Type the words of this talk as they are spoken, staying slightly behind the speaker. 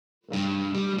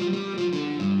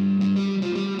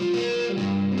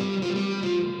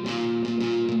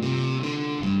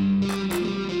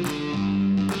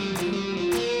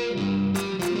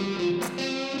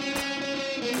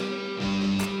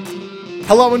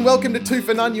Hello and welcome to Two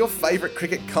for None, your favourite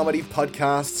cricket comedy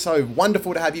podcast. So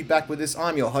wonderful to have you back with us.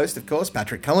 I'm your host, of course,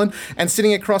 Patrick Cullen, and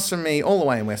sitting across from me, all the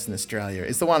way in Western Australia,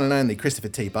 is the one and only Christopher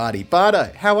T. Barty.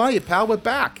 Bardo, how are you, pal? We're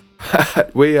back.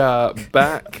 We are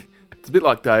back. It's a bit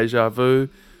like deja vu.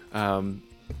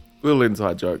 Little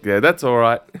inside joke. Yeah, that's all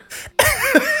right.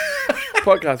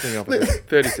 Podcasting off in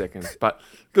 30 seconds, but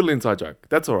little inside joke.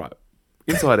 That's all right.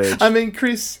 Inside edge. I mean,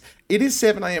 Chris, it is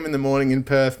 7 a.m. in the morning in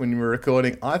Perth when we're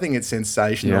recording. I think it's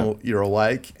sensational. Yeah. You're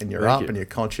awake and you're up and you're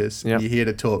conscious. Yep. You're here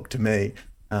to talk to me.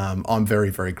 I'm very,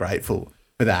 very grateful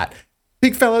for that.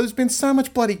 Big fella, there's been so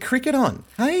much bloody cricket on.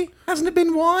 Hey? Hasn't it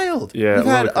been wild? Yeah. We've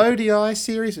had ODI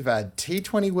series. We've had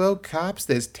T20 World Cups.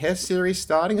 There's Test series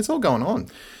starting. It's all going on.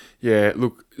 Yeah,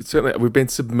 look, certainly we've been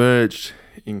submerged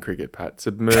in cricket, Pat.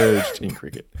 Submerged in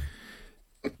cricket.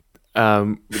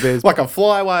 There's like a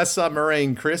flywire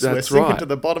submarine, Chris. We're sinking right. to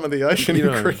the bottom of the ocean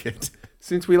in cricket.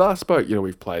 Since we last spoke,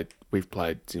 we've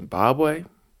played Zimbabwe.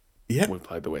 Yeah. We've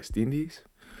played the West Indies.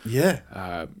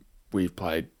 Yeah. We've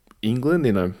played England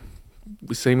in a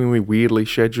seemingly weirdly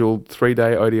scheduled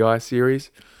 3-day ODI series.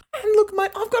 And look,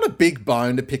 mate, I've got a big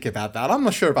bone to pick about that. I'm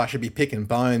not sure if I should be picking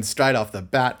bones straight off the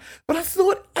bat, but I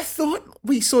thought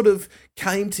we sort of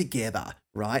came together,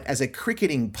 right, as a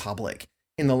cricketing public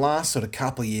in the last sort of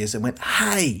couple of years and went,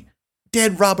 hey,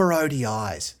 dead rubber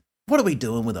ODIs. What are we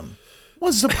doing with them?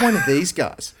 What's the point of these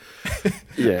guys?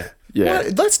 Yeah.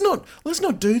 Let's not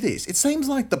do this. It seems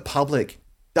like the public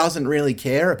doesn't really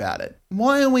care about it.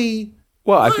 Why are we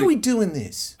doing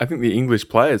this? I think the English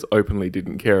players openly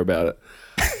didn't care about it.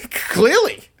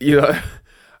 Clearly.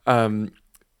 So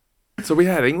we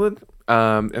had England,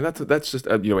 and that's just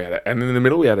we had and in the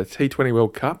middle we had a T20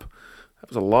 World Cup. That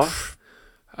was a lot.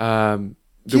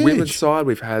 The women's side,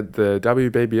 we've had the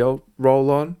WBBL roll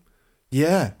on.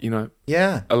 Yeah.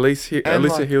 Yeah.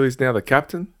 Alyssa Healy's now the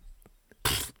captain.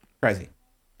 Crazy.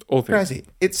 All things. Crazy.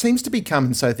 It seems to be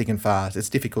coming so thick and fast, it's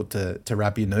difficult to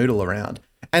wrap your noodle around.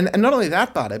 And not only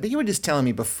that, Bardo, but you were just telling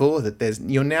me before that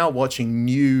you're now watching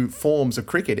new forms of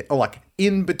cricket, or like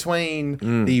in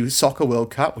between the Soccer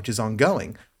World Cup, which is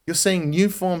ongoing. You're seeing new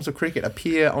forms of cricket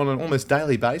appear on an almost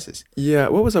daily basis. Yeah.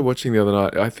 What was I watching the other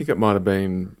night? I think it might have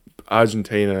been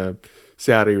Argentina,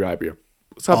 Saudi Arabia.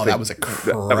 Something. Oh, that was a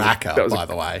cracker, by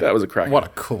the way. That was a cracker. What a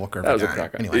corker of a game. That was a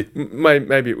cracker. Anyway.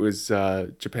 Maybe it was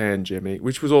Japan, Germany,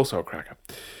 which was also a cracker.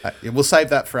 We'll save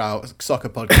that for our soccer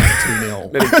podcast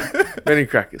 2-0. many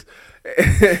crackers.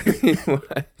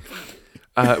 Anyway,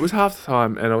 it was half the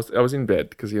time, and I was in bed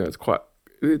because it's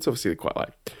obviously quite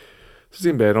late. So I was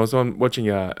in bed, and I was watching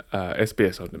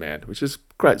SBS On Demand, which is a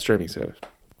great streaming service.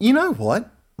 You know what?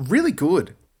 Really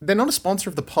good. They're not a sponsor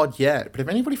of the pod yet, but if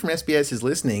anybody from SBS is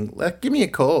listening, give me a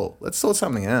call. Let's sort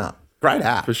something out. Great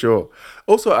app. For sure.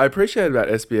 Also, I appreciate about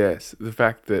SBS the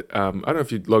fact that, I don't know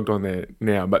if you logged on there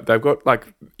now, but they've got how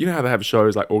they have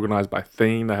shows organised by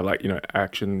theme. They have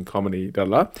action, comedy,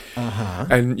 da-da-da. Uh-huh.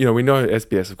 And, we know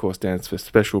SBS, of course, stands for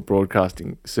Special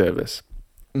Broadcasting Service.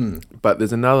 But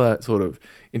there's another sort of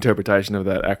interpretation of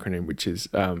that acronym, which is,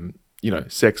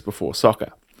 sex before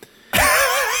soccer.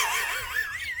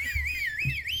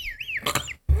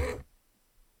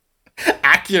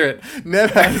 Accurate.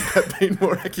 Never has that been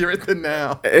more accurate than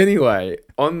now. Anyway,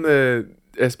 on the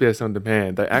SBS On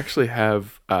Demand, they actually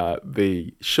have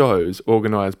the shows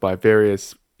organised by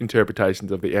various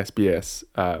interpretations of the SBS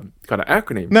kind of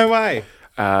acronym. No way.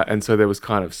 And so there was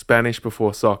kind of Spanish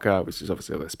before soccer, which is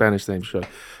obviously a Spanish themed show.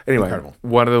 Anyway, incredible.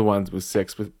 One of the ones was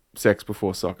sex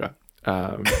before soccer.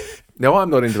 Now,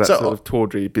 I'm not into that sort of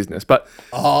tawdry business, but...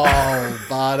 Oh,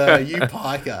 Bardo, you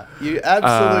piker. You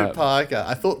absolute piker.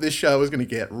 I thought this show was going to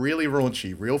get really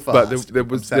raunchy real fast. But there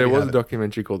was a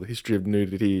documentary called The History of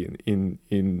Nudity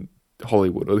in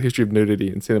Hollywood, or The History of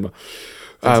Nudity in Cinema.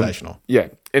 Sensational. Yeah.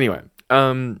 Anyway,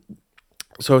 so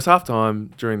it was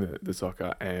halftime during the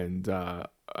soccer, and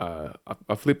I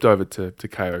flipped over to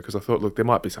KO because I thought, look, there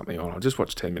might be something on. I'll just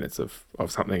watch 10 minutes of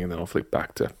something, and then I'll flip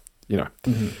back to,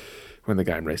 when the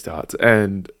game restarts.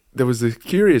 And there was this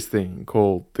curious thing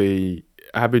called the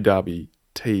Abu Dhabi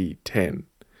T10.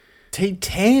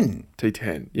 T10?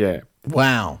 T10, yeah.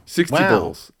 Wow. 60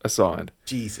 balls assigned.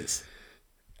 Jesus.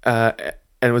 And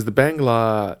it was the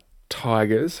Bangla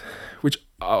Tigers, which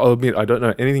I'll admit I don't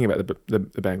know anything about the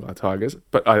Bangla Tigers,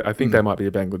 but I think they might be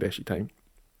a Bangladeshi team.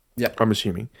 Yeah. I'm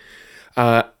assuming.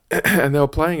 And they were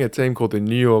playing a team called the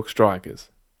New York Strikers.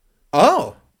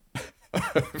 Oh.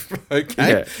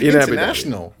 Okay. Yeah,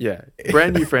 international. Yeah.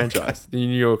 Brand new franchise, the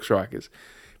New York Strikers.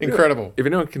 Incredible. If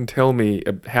anyone can tell me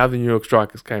how the New York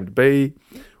Strikers came to be,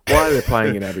 why they're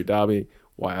playing in Abu Dhabi,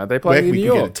 Why aren't they Where playing in we New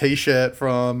can get a York? T-shirt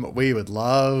from. We would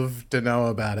love to know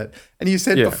about it. And you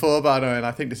said Yeah. before, Bardo, and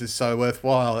I think this is so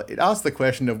worthwhile, it asks the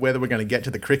question of whether we're going to get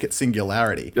to the cricket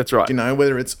singularity. That's right. You know,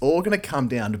 whether it's all going to come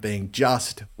down to being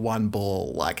just one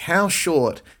ball. Like, how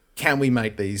short can we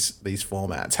make these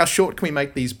formats? How short can we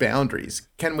make these boundaries?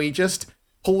 Can we just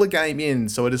pull the game in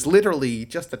so it is literally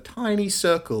just a tiny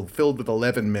circle filled with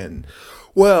 11 men?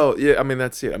 Well, yeah, I mean,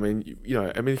 that's it. I mean, if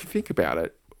you think about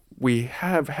it, we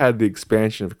have had the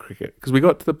expansion of cricket because we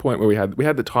got to the point where we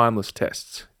had the timeless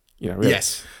tests. Really.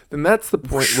 Yes. Then that's the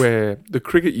point where the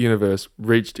cricket universe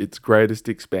reached its greatest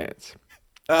expanse.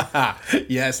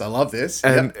 Yes, I love this.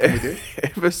 And Yep, we do.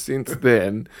 ever since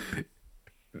then,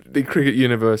 the cricket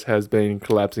universe has been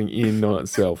collapsing in on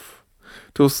itself.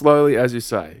 Till slowly, as you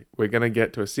say, we're going to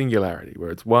get to a singularity where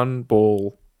it's one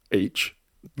ball each.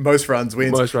 Most runs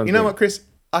wins. Most runs you know win. what, Chris?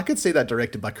 I could see that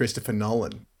directed by Christopher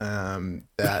Nolan.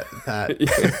 That.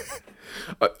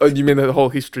 Oh, you mean the whole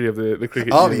history of the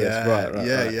cricket Oh universe? yeah,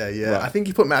 Right. yeah. Right. I think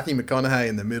you put Matthew McConaughey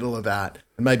in the middle of that,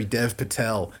 and maybe Dev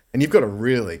Patel, and you've got a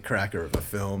really cracker of a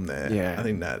film there. Yeah. I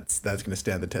think that's going to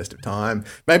stand the test of time.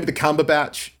 Maybe the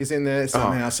Cumberbatch is in there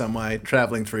somehow, some way,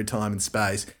 traveling through time and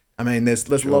space. I mean, there's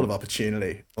a lot of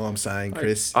opportunity. All I'm saying,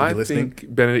 Chris, if I you're listening.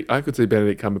 think I could see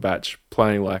Benedict Cumberbatch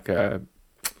playing like a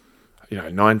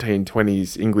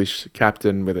 1920s English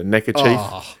captain with a neckerchief.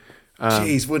 Oh,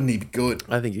 jeez, wouldn't he be good?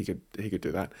 I think he could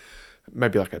do that.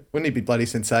 Maybe like a Wouldn't he be bloody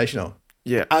sensational?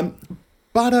 yeah.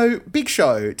 Bardo, big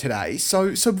show today. So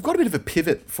we've got a bit of a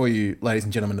pivot for you, ladies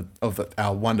and gentlemen of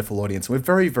our wonderful audience. We're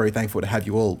very, very thankful to have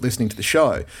you all listening to the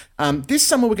show. This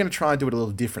summer, we're going to try and do it a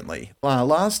little differently.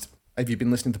 If you've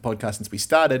been listening to the podcast since we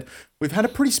started, we've had a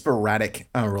pretty sporadic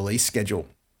release schedule.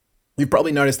 You've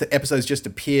probably noticed that episodes just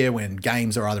appear when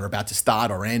games are either about to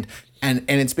start or end. And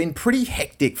it's been pretty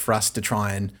hectic for us to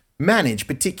try and manage,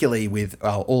 particularly with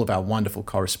all of our wonderful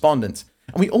correspondents.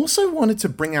 And we also wanted to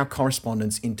bring our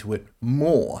correspondents into it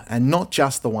more, and not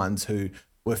just the ones who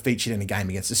were featured in a game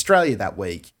against Australia that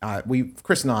week.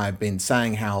 Chris and I have been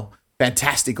saying how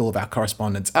fantastic all of our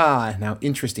correspondents are and how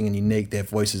interesting and unique their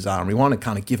voices are. And we want to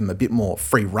kind of give them a bit more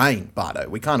free reign, Bardo.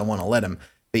 We kind of want to let them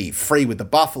be free with the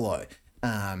buffalo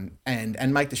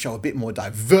and make the show a bit more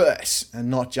diverse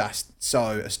and not just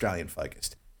so Australian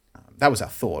focused. That was our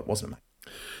thought, wasn't it, mate?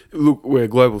 Look, we're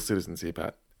global citizens here,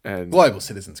 Pat, and Global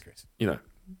citizens, Chris.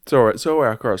 so are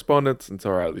our correspondents and so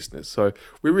are our listeners. So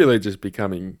we're really just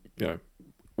becoming,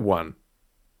 one.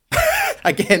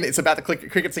 Again, it's about the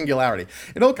cricket singularity.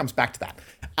 It all comes back to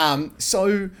that.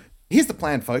 So here's the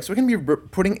plan, folks. We're going to be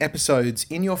putting episodes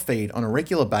in your feed on a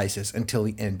regular basis until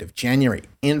the end of January.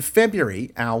 In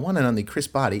February, our one and only Chris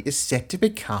Barty is set to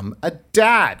become a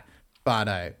dad.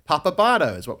 Bardo. Papa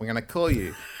Bardo is what we're going to call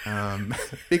you.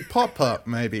 Big Pop,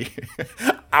 maybe.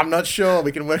 I'm not sure.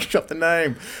 We can workshop the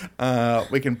name.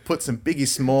 We can put some Biggie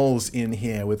Smalls in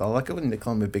here with, I like it when they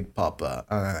call him a Big Papa.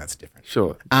 Oh, no, that's different.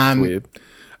 Sure, it's weird.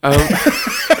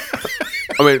 I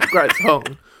mean, great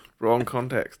song, wrong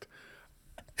context.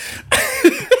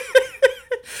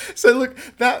 So look,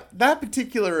 that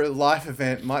particular life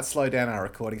event might slow down our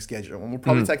recording schedule, and we'll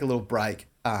probably take a little break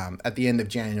at the end of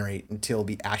January until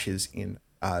the Ashes in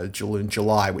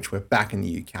July, which we're back in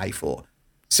the UK for.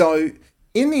 So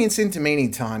in the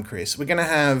intervening time, Chris, we're going to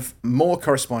have more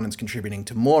correspondents contributing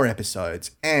to more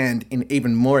episodes, and in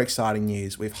even more exciting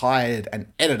news, we've hired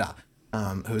an editor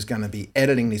who's going to be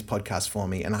editing these podcasts for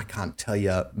me, and I can't tell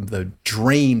you the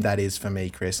dream that is for me,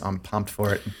 Chris. I'm pumped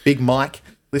for it. Big Mike,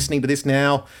 listening to this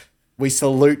now, we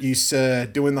salute you, sir.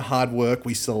 Doing the hard work,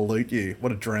 we salute you.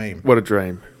 What a dream. What a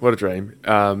dream. What a dream.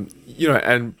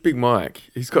 And Big Mike,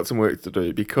 he's got some work to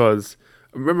do because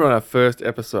I remember on our first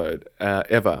episode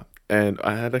ever, and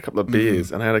I had a couple of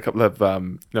beers and I had a couple of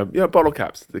bottle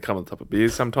caps that come on top of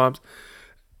beers sometimes,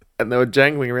 and they were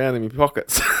jangling around in my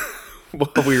pockets. While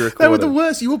we recorded. They were the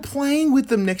worst. You were playing with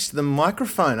them next to the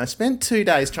microphone. I spent 2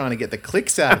 days trying to get the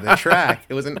clicks out of the track.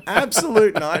 It was an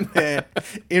absolute nightmare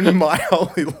in my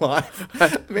holy life.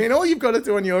 I mean, all you've got to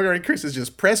do on yoga and Chris is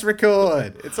just press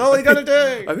record. It's all you got to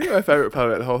do. I think my favourite part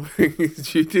about the whole thing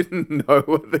is you didn't know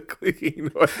what the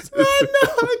clicking noises were. I had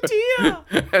no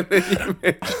idea. And then you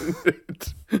mentioned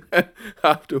it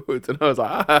afterwards, and I was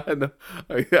like,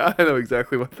 I know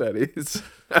exactly what that is.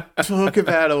 Talk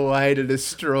about a way to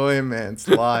destroy a man's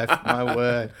life. My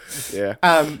word. Yeah.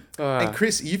 And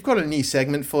Chris, you've got a new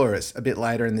segment for us a bit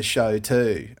later in the show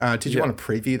too. Did you want to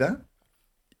preview that?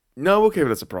 No, we'll keep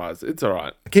it a surprise. It's all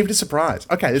right. Keep it a surprise.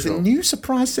 Okay, there's Sure. a new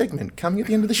surprise segment coming at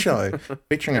the end of the show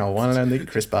featuring our one and only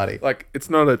Chris Barty. Like, it's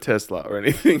not a Tesla or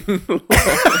anything.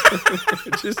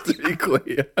 Just to be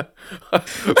clear.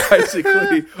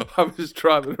 Basically, I was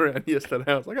driving around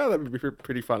yesterday. I was like, oh, that would be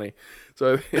pretty funny.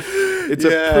 So it's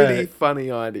a pretty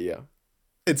funny idea.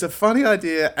 It's a funny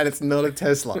idea, and it's not a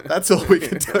Tesla. That's all we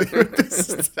can tell you at this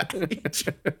stage.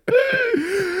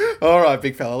 All right,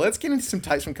 big fella, let's get into some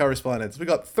takes from correspondents. We've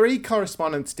got 3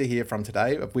 correspondents to hear from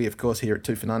today. We, of course, here at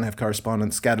 2 for 9 have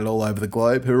correspondents scattered all over the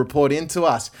globe who report into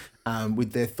us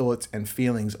with their thoughts and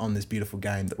feelings on this beautiful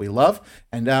game that we love.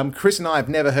 And Chris and I have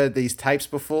never heard these tapes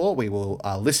before. We will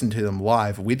listen to them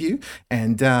live with you.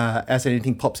 And as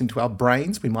anything pops into our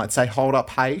brains, we might say, hold up,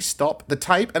 hey, stop the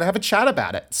tape and have a chat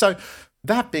about it. So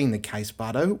that being the case,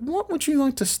 Bardo, what would you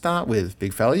like to start with,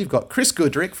 big fella? You've got Chris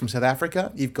Goodrick from South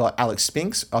Africa. You've got Alex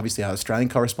Spinks, obviously our Australian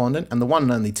correspondent, and the one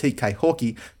and only TK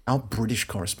Hawkey, our British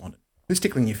correspondent. Who's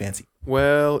tickling your fancy?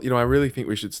 Well, I really think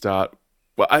we should start.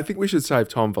 Well, I think we should save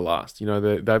Tom for last.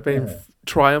 They've been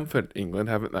triumphant, England,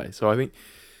 haven't they? So I think,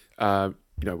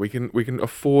 we can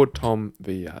afford Tom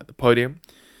the podium.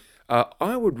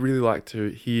 I would really like to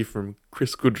hear from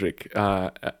Chris Goodrick.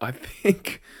 I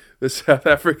think the South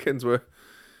Africans were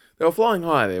flying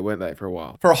high there, weren't they, for a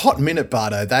while? For a hot minute,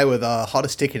 Bardo, they were the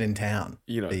hottest ticket in town,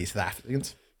 the South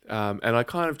Africans. And I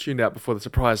kind of tuned out before the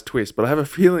surprise twist, but I have a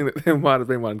feeling that there might have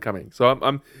been one coming. So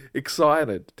I'm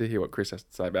excited to hear what Chris has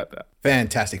to say about that.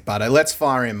 Fantastic, Bardo. Let's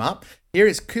fire him up. Here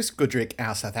is Chris Goodrick,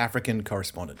 our South African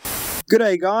correspondent.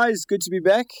 G'day, guys. Good to be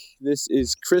back. This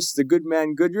is Chris, the good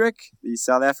man Goodrick, the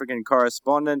South African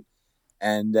correspondent.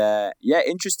 And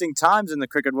interesting times in the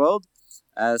cricket world.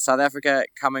 South Africa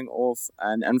coming off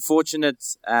an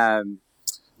unfortunate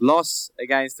loss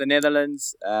against the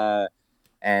Netherlands,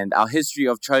 and our history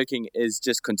of choking is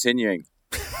just continuing.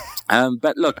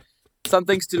 But look, some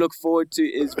things to look forward to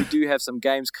is we do have some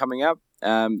games coming up.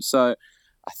 So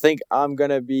I think I'm going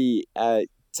to be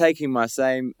taking my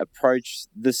same approach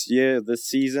this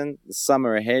season, the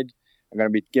summer ahead. I'm going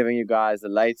to be giving you guys the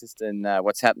latest in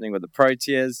what's happening with the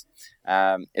Proteas.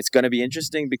 It's going to be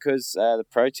interesting because the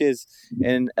Proteas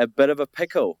in a bit of a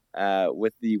pickle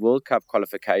with the World Cup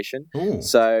qualification. Ooh.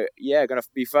 So, going to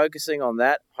be focusing on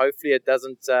that. Hopefully it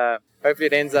doesn't, hopefully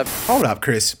it ends up... Hold up,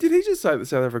 Chris. Did he just say that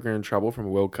South Africa are in trouble from a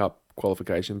World Cup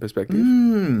qualification perspective?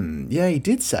 Yeah, he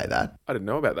did say that. I didn't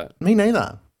know about that. Me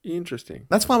neither. Interesting.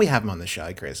 That's why we have him on the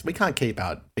show, Chris. We can't keep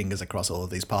our fingers across all of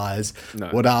these pies. No.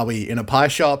 What are we, in a pie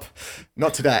shop?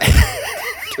 Not today.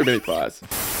 Too many pies.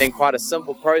 In quite a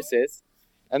simple process.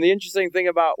 And the interesting thing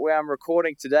about where I'm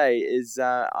recording today is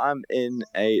I'm in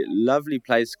a lovely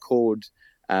place called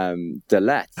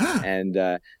Dalat. And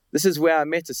this is where I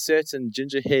met a certain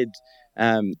gingerhead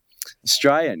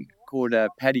Australian called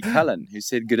Paddy Cullen, who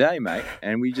said, "G'day, mate."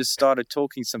 And we just started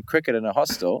talking some cricket in a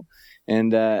hostel.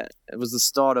 And it was the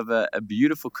start of a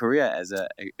beautiful career as a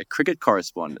cricket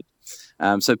correspondent.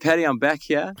 So, Paddy, I'm back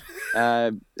here.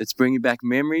 It's bringing back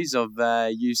memories of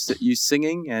you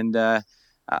singing. And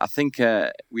I think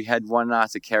we had one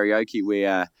night of karaoke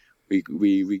where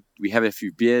we had a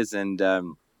few beers and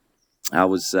I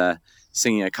was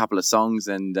singing a couple of songs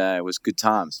and it was good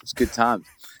times. It was good times.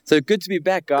 So good to be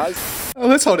back, guys. Oh,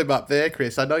 let's hold him up there,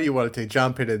 Chris. I know you wanted to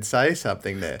jump in and say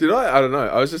something there. Did I? I don't know.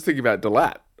 I was just thinking about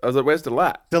Dalat. I was like, where's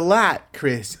Dalat? Dalat,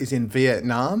 Chris, is in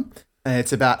Vietnam. And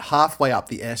it's about halfway up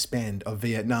the S bend of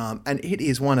Vietnam. And it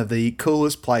is one of the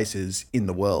coolest places in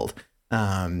the world.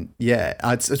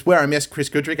 It's where I met Chris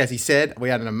Goodrick. As he said, we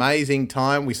had an amazing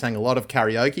time. We sang a lot of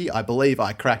karaoke. I believe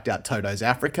I cracked out Toto's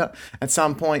Africa at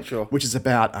some point, Sure. which is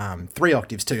about 3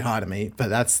 octaves too high to me. But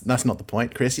that's not the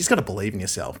point, Chris. You've got to believe in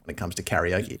yourself when it comes to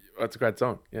karaoke. That's a great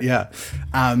song. Yeah.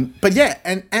 And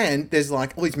there's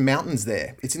like all these mountains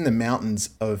there. It's in the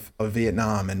mountains of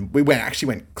Vietnam. And we went,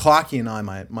 Clarky and I,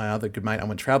 my other good mate I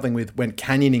went traveling with, went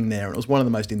canyoning there. And it was one of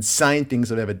the most insane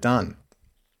things I've ever done.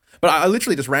 But I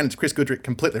literally just ran into Chris Goodrick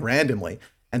completely randomly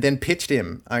and then pitched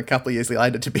him a couple of years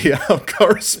later to be our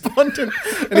correspondent.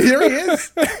 And here he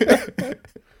is.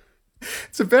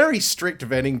 It's a very strict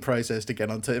vetting process to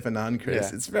get on 2 for None, Chris.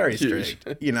 Yeah, it's very huge.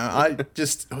 strict. I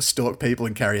just stalk people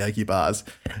in karaoke bars.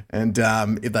 And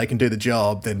if they can do the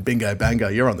job, then bingo, bango,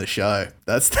 you're on the show.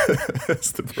 That's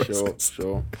the process.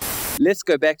 Sure. Let's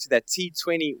go back to that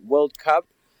T20 World Cup.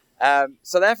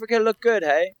 South Africa looked good,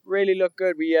 hey? Really looked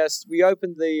good. We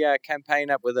opened the campaign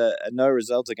up with a no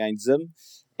result against Zim,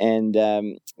 and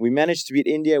we managed to beat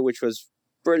India, which was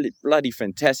bloody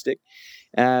fantastic.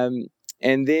 And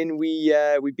then we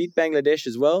beat Bangladesh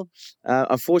as well.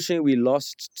 Unfortunately, we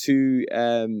lost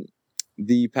to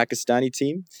the Pakistani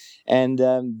team. And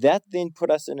that then put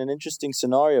us in an interesting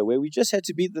scenario where we just had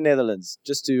to beat the Netherlands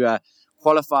just to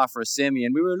qualify for a semi.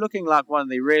 And we were looking like one of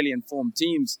the really informed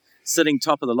teams sitting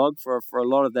top of the log for a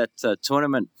lot of that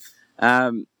tournament.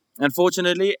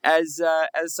 Unfortunately, as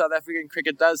South African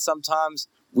cricket does, sometimes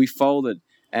we folded.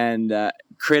 And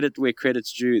credit where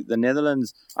credit's due. The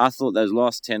Netherlands, I thought those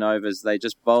last 10 overs, they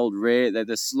just bowled rare.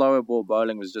 The slower ball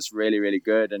bowling was just really, really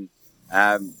good. And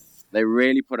they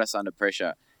really put us under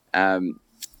pressure. Our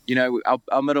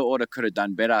middle order could have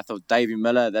done better. I thought Davy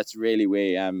Miller, that's really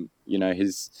where,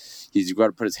 he's got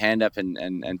to put his hand up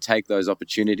and take those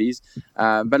opportunities.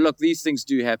 But look, these things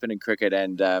do happen in cricket.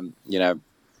 And,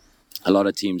 a lot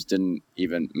of teams didn't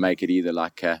even make it either,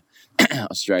 like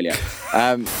Australia.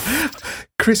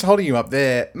 Chris, holding you up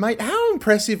there, mate, how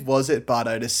impressive was it,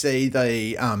 Bardo, to see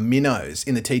the minnows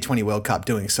in the T20 World Cup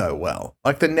doing so well?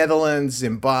 Like the Netherlands,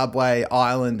 Zimbabwe,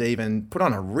 Ireland even put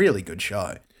on a really good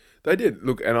show. They did.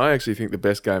 Look, and I actually think the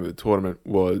best game of the tournament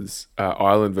was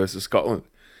Ireland versus Scotland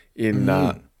in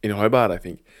Hobart, I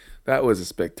think. That was a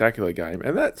spectacular game,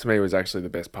 and that to me was actually the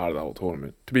best part of the whole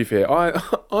tournament. To be fair,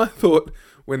 I thought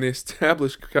when the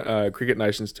established cricket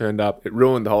nations turned up, it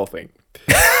ruined the whole thing.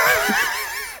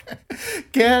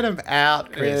 Get them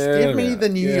out, Chris. Give me the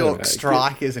New York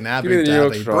Strikers and Abu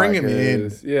Dhabi. Bring them in.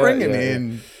 Bring them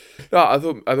in. No, I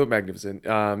thought magnificent.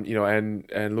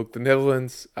 And look, the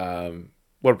Netherlands.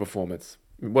 What a performance!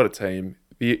 What a team.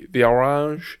 The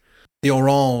Orange. The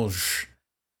Orange.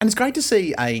 And it's great to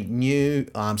see a new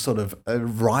sort of a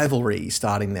rivalry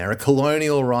starting there, a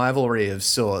colonial rivalry of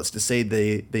sorts, to see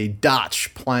the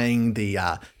Dutch playing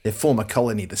their former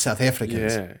colony, the South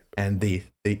Africans, and the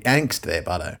angst there,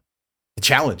 Butto. The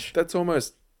challenge. It's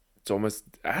almost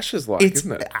Ashes-like,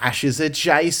 isn't it? Ashes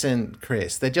adjacent,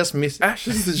 Chris. They're just missing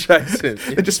Ashes adjacent.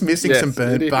 They're just missing some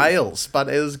burnt bales. But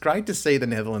it was great to see the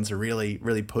Netherlands are really,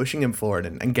 really pushing them for it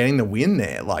and getting the win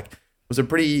there. Like, was a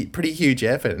pretty huge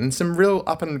effort, and some real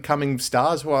up and coming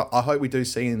stars who I hope we do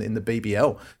see in the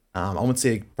BBL. I wouldn't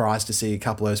be surprised to see a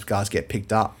couple of those guys get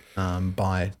picked up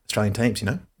by Australian teams.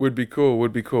 Would be cool.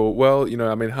 Well,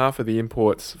 half of the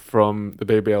imports from the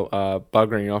BBL are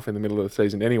buggering off in the middle of the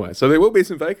season anyway, so there will be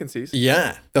some vacancies.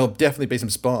 Yeah, there'll definitely be some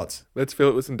spots. Let's fill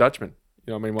it with some Dutchmen.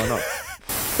 Why not?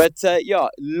 But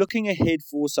looking ahead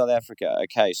for South Africa.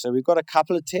 Okay, so we've got a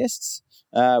couple of tests.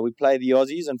 We play the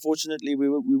Aussies. Unfortunately, we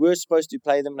were supposed to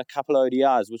play them in a couple of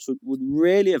ODIs, which would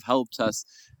really have helped us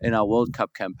in our World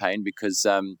Cup campaign because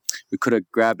we could have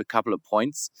grabbed a couple of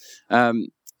points.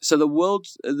 So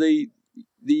the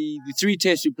three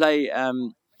tests we play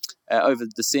over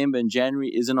December and January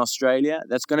is in Australia.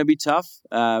 That's going to be tough.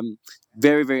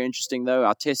 Very, very interesting though.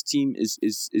 Our test team is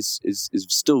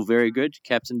still very good,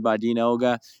 captained by Dean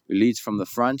Elgar, who leads from the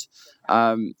front.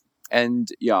 I've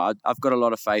got a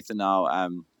lot of faith in our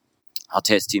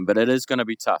test team, but it is going to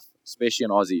be tough, especially in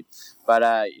Aussie.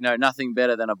 But nothing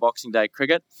better than a Boxing Day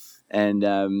cricket,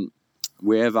 and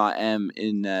wherever I am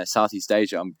in Southeast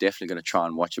Asia, I'm definitely going to try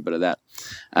and watch a bit of that.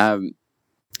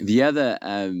 The other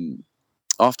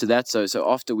after that, so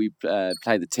after we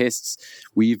play the tests,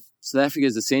 South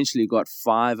Africa's essentially got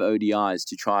 5 ODIs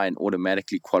to try and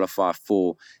automatically qualify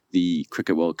for the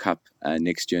Cricket World Cup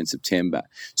next year in September.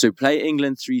 So we play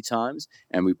England 3 times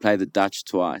and we play the Dutch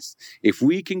twice. If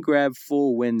we can grab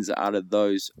 4 wins out of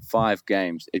those 5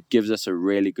 games, it gives us a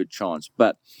really good chance.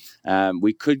 But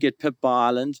we could get pipped by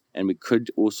Ireland, and we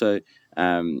could also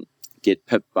get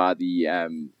pipped by the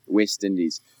West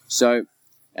Indies. So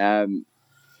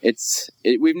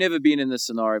we've never been in this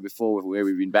scenario before where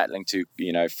we've been battling to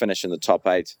finish in the top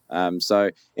 8. So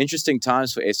interesting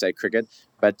times for SA cricket.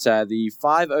 But the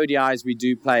 5 ODIs we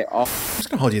do play off. I'm just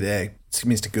going to hold you there,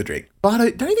 Mr. Goodrick.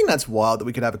 But don't you think that's wild that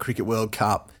we could have a Cricket World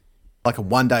Cup, like a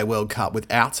one-day World Cup,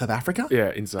 without South Africa?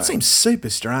 Yeah, insane. It seems super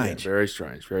strange. Yeah, very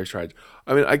strange, very strange.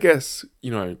 I mean, I guess,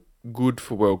 good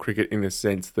for world cricket in the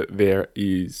sense that there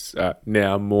is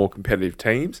now more competitive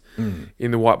teams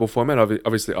in the white ball format.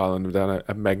 Obviously, Ireland have done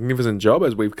a magnificent job,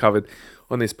 as we've covered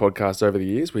on this podcast over the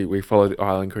years. We follow the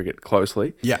Ireland cricket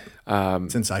closely. Yeah,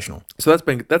 sensational. So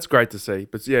that's great to see.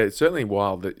 But yeah, it's certainly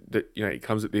wild that it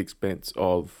comes at the expense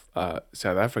of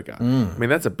South Africa. I mean,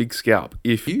 that's a big scalp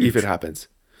if it happens.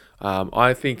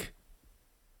 I think,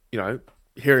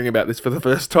 hearing about this for the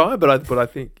first time, but I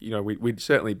think we'd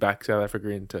certainly back South Africa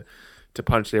in to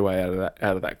punch their way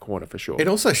out of that corner for sure. It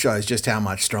also shows just how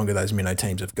much stronger those minnow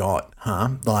teams have got, huh?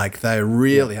 Like they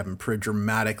really have improved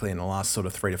dramatically in the last sort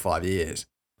of 3 to 5 years.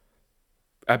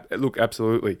 Look,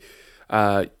 absolutely.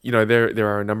 There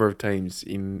are a number of teams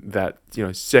in that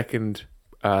second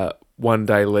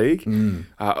one-day league.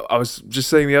 I was just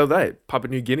seeing the other day, Papua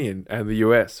New Guinea and the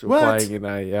US were playing in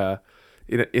a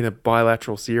in a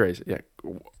bilateral series. Yeah,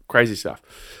 crazy stuff.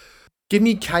 Give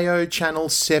me KO channel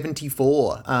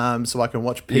 74 so I can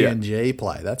watch PNG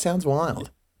play. That sounds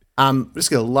wild. Just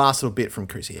get a last little bit from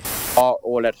Chris here. Are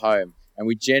all at home, and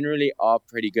we generally are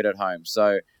pretty good at home.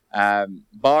 So,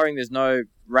 barring there's no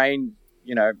rain,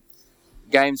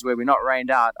 games where we're not rained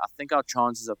out, I think our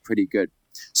chances are pretty good.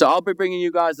 So I'll be bringing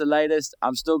you guys the latest.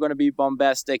 I'm still going to be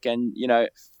bombastic and,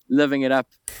 living it up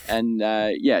and,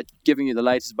 giving you the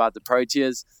latest about the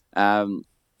Proteas.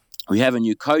 We have a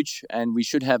new coach, and we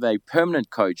should have a permanent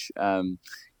coach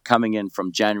coming in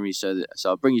from January. So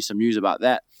I'll bring you some news about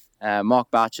that. Mark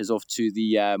Bouch is off to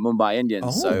the Mumbai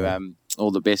Indians, so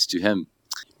all the best to him.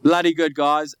 Bloody good,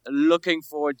 guys. Looking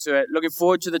forward to it. Looking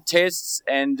forward to the tests,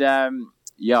 and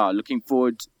looking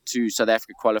forward to South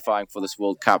Africa qualifying for this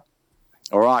World Cup.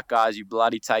 All right, guys, you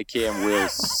bloody take care, and we'll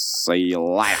see you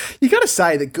later. You got to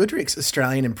say that Goodrick's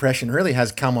Australian impression really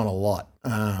has come on a lot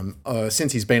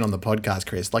since he's been on the podcast,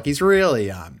 Chris. Like he's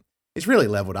really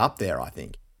leveled up there, I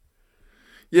think.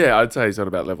 Yeah, I'd say he's on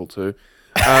about level 2.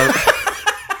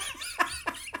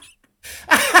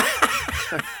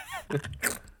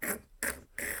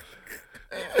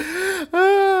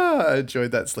 I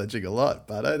enjoyed that sledging a lot,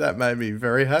 but that made me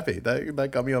very happy.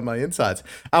 That got me on my insides.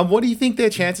 What do you think their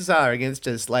chances are against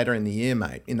us later in the year,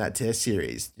 mate, in that test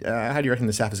series? How do you reckon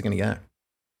the Saffers are going to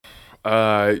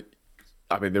go?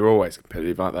 They're always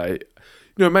competitive, aren't they?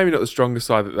 Maybe not the strongest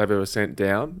side that they've ever sent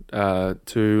down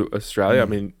to Australia.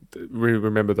 We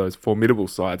remember those formidable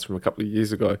sides from a couple of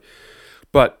years ago.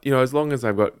 But, as long as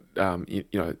they've got,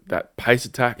 that pace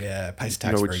attack. Yeah, pace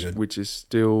attack's very good. Which is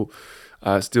still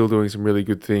doing some really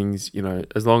good things,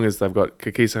 as long as they've got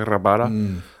Kakisa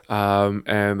Rabada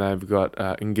and they've got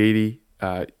Ngidi,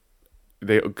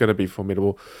 they're going to be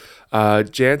formidable.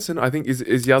 Jansen, I think,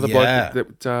 is the other bloke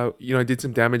that did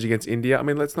some damage against India.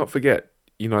 Let's not forget,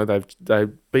 they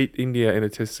beat India in a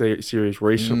test series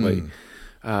recently.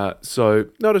 So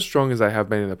not as strong as they have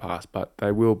been in the past, but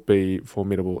they will be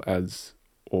formidable as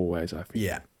always, I think.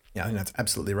 Yeah, I think that's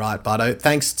absolutely right, Bardo.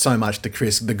 Thanks so much to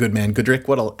Chris, the good man Goodrick.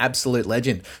 What an absolute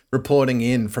legend, reporting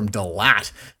in from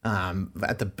Dalat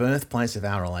at the birthplace of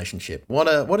our relationship. What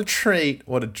a treat,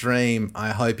 what a dream. I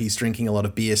hope he's drinking a lot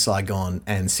of beer Saigon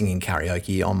and singing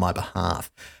karaoke on my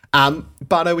behalf.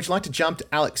 Bardo, would you like to jump to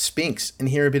Alex Spinks and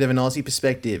hear a bit of an Aussie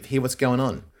perspective, hear what's going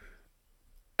on?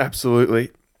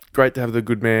 Absolutely. Great to have the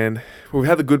good man. We've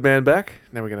had the good man back.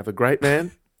 Now we're going to have the great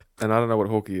man. And I don't know what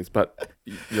Hawkeye is, but,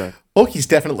 Hawkeye's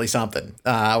definitely something.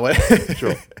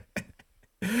 Sure.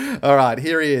 All right,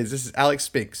 here he is. This is Alex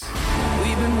Spinks.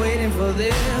 We've been waiting for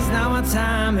this. Now our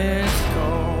time is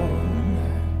gone.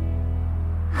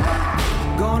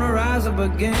 Gonna rise up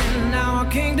again. Now our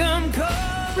kingdom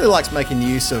comes. Really likes making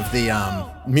use of the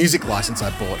music license I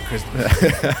bought, Chris.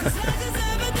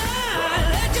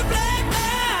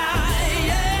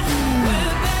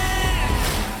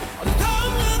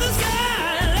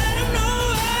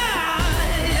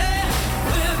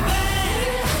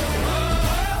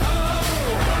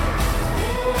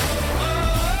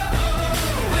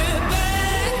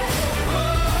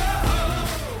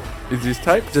 Is this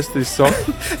tape just this song?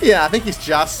 Yeah, I think he's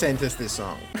just sent us this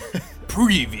song.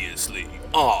 Previously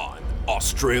on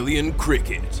Australian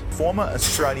cricket. Former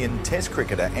Australian Test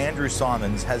cricketer Andrew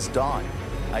Symonds has died,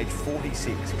 aged 46.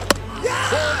 12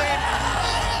 in.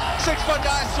 6 for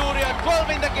Jayasuriya, 12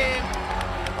 in the game.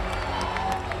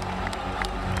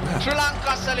 Sri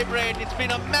Lanka celebrate. It's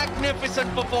been a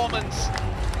magnificent performance.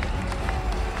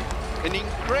 An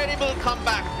incredible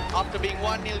comeback after being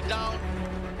 1-0 down.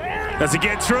 Does it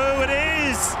get through? It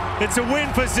is! It's a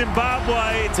win for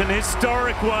Zimbabwe. It's an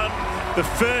historic one. The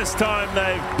first time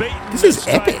they've beaten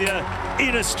Australia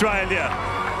in Australia.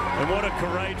 And what a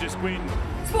courageous win.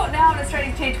 Sport now, and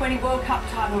Australia's T20 World Cup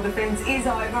title defence is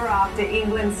over after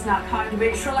England snuck home to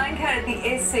beat Sri Lanka at the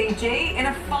SCG. In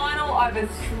a final over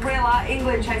thriller,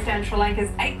 England chased down Sri Lanka's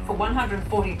 8 for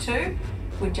 142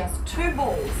 with just 2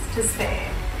 balls to spare.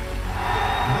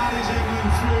 That is England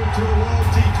through to a World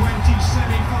T20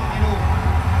 semi-final.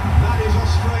 That is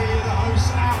Australia, the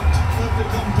hosts, out of the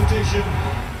competition.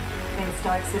 Ben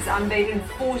Stokes is unbeaten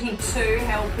 42,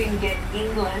 helping get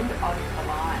England over the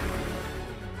line.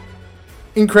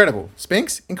 Incredible.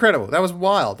 Spinks, incredible. That was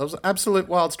wild. That was absolute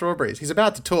wild strawberries. He's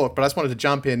about to talk, but I just wanted to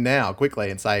jump in now quickly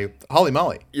and say, holy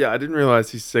moly. Yeah, I didn't realise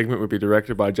his segment would be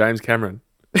directed by James Cameron.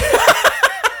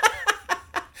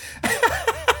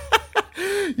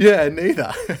 Yeah,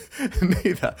 neither.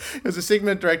 Neither. It was a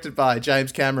segment directed by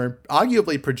James Cameron,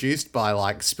 arguably produced by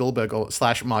like Spielberg or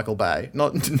 / Michael Bay.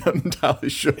 Not entirely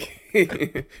sure.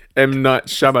 M. Night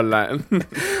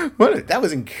Shyamalan. Well, that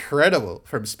was incredible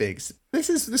from Speaks.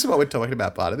 This is what we're talking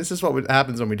about, Barter. This is what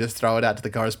happens when we just throw it out to the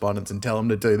correspondents and tell them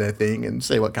to do their thing and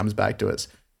see what comes back to us.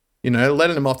 You know,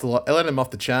 letting them off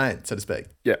the chain, so to speak.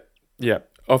 Yeah,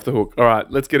 off the hook. All right,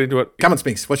 let's get into it. Come on,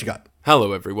 Spinks, what you got?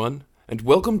 Hello, everyone, and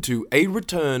welcome to A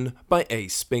Return by A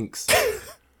Spinks.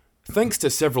 Thanks to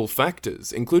several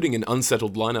factors, including an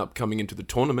unsettled lineup coming into the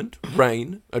tournament,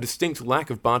 rain, a distinct lack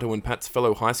of Barto and Pat's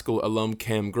fellow high school alum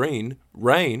Cam Green,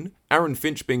 rain, Aaron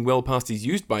Finch being well past his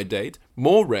used-by date,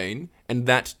 more rain, and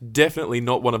that definitely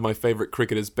not one of my favourite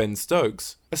cricketers, Ben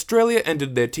Stokes, Australia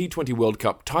ended their T20 World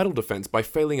Cup title defence by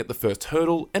failing at the first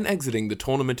hurdle and exiting the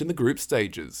tournament in the group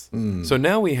stages. So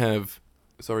now we have...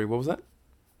 Sorry, what was that?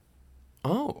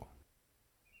 Oh.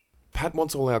 Pat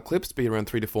wants all our clips to be around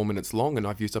 3 to 4 minutes long, and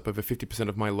I've used up over 50%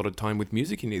 of my allotted time with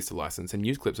music he needs to license and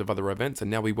news clips of other events,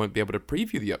 and now we won't be able to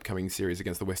preview the upcoming series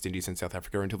against the West Indies and South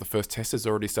Africa until the first test has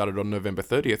already started on November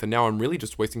 30th, and now I'm really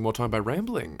just wasting more time by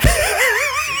rambling.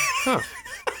 Huh.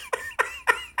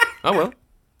 Oh well.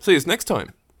 See us next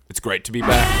time. It's great to be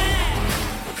back.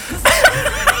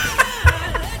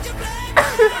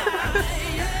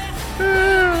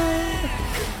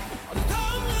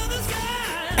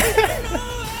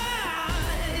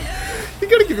 You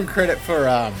got to give him credit for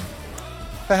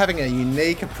having a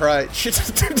unique approach to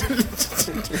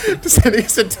sending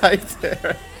us a tape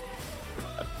there.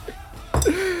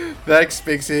 Thanks,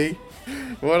 Spixie.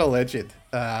 What a legend.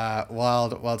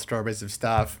 Wild strawberries of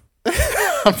stuff.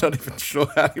 I'm not even sure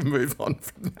how to move on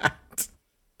from that.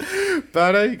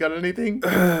 Bardo, you got anything?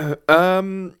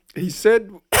 He said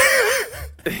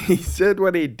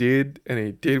what he did, and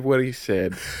he did what he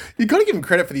said. You got to give him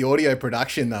credit for the audio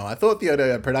production, though. I thought the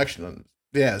audio production,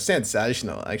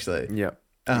 sensational, actually. Yeah.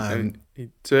 And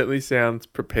he certainly sounds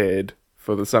prepared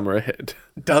for the summer ahead.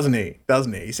 Doesn't he?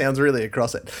 He sounds really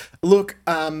across it. Look,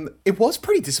 it was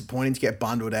pretty disappointing to get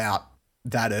bundled out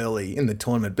that early in the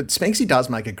tournament, but Spinksy does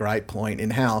make a great point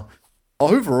in how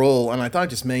overall, and I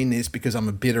don't just mean this because I'm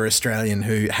a bitter Australian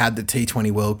who had the T20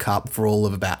 World Cup for all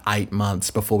of about 8 months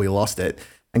before we lost it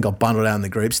and got bundled out in the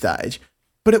group stage,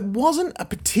 but it wasn't a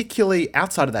particularly,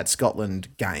 outside of that Scotland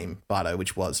game, Bardo,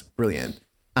 which was brilliant,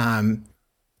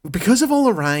 because of all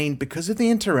the rain, because of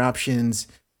the interruptions,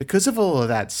 because of all of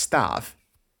that stuff,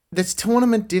 this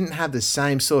tournament didn't have the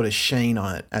same sort of sheen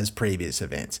on it as previous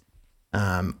events.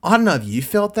 I don't know if you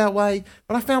felt that way,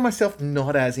 but I found myself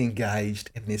not as engaged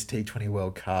in this T20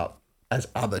 World Cup as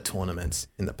other tournaments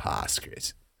in the past,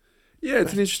 Chris. Yeah,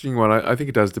 it's an interesting one. I think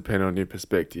it does depend on your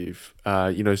perspective.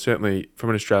 Certainly from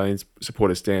an Australian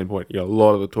supporter standpoint, a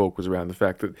lot of the talk was around the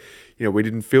fact that, we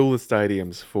didn't fill the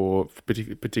stadiums for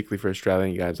particularly for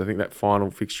Australian games. I think that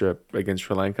final fixture against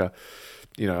Sri Lanka,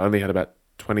 only had about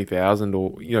 20,000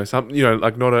 or,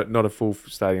 like not a full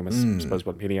stadium, I suppose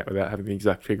what I'm hitting at without having the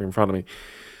exact figure in front of me.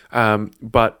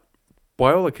 But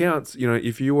by all accounts,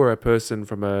 if you were a person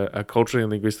from a culturally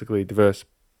and linguistically diverse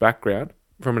background,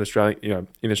 from an Australian,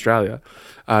 in Australia,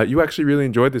 you actually really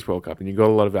enjoyed this World Cup and you got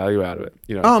a lot of value out of it.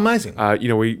 Oh, amazing.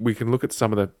 We can look at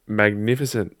some of the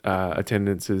magnificent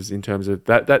attendances in terms of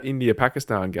that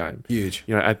India-Pakistan game. Huge.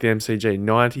 At the MCG,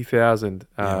 90,000,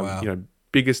 wow.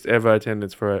 Biggest ever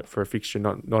attendance for a fixture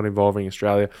not involving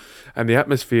Australia, and the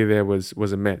atmosphere there was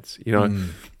immense.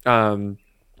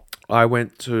 I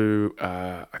went to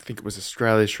I think it was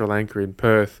Australia Sri Lanka in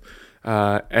Perth,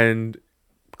 and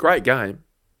great game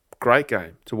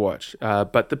to watch.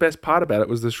 But the best part about it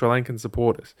was the Sri Lankan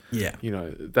supporters. Yeah,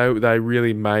 they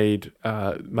really made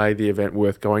the event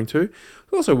worth going to.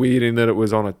 It's also weird in that it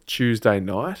was on a Tuesday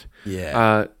night.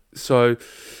 Yeah, so.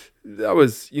 That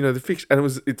was, the fix, and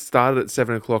it started at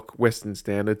 7:00 Western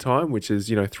Standard Time, which is,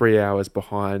 3 hours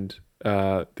behind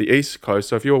the East Coast.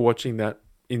 So if you're watching that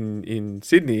in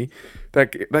Sydney,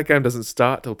 that game doesn't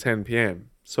start till 10 p.m.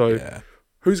 So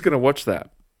who's going to watch that?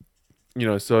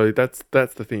 So that's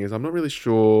the thing is I'm not really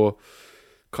sure,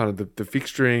 kind of the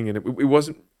fixturing, and it was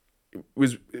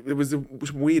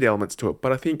some weird elements to it.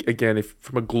 But I think again, if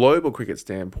from a global cricket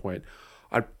standpoint,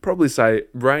 I'd probably say,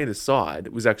 rain aside,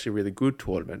 it was actually a really good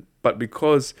tournament. But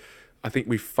because I think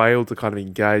we failed to kind of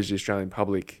engage the Australian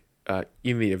public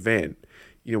in the event,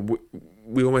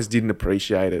 we almost didn't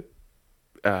appreciate it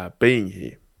being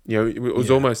here. It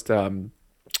was almost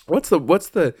what's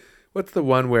the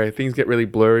one where things get really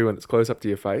blurry when it's close up to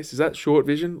your face? Is that short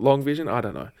vision, long vision? I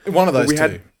don't know. One of those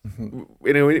two.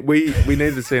 We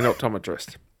needed to see an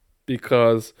optometrist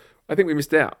because I think we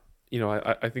missed out.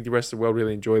 I think the rest of the world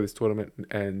really enjoy this tournament,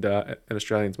 and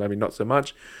Australians maybe not so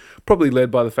much. Probably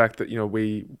led by the fact that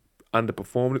we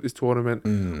underperformed at this tournament.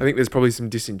 I think there's probably some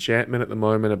disenchantment at the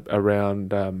moment around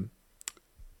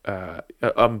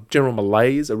general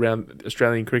malaise around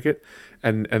Australian cricket,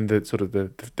 and the sort of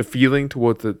the feeling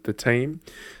towards the team,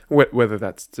 whether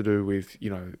that's to do with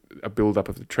a build up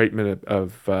of the treatment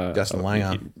of Justin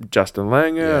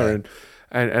Langer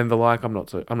and the like. I'm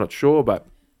not sure, but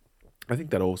I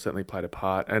think that all certainly played a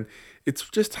part, and it's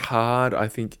just hard, I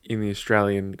think, in the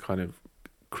Australian kind of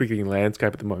cricketing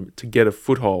landscape at the moment to get a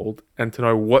foothold and to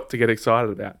know what to get excited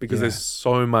about, because there's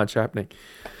so much happening.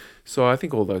 So I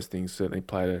think all those things certainly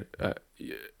played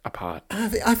a part.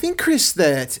 I think, Chris,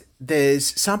 that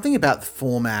there's something about the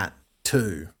format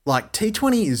too. Like,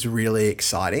 T20 is really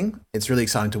exciting. It's really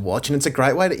exciting to watch, and it's a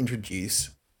great way to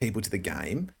introduce people to the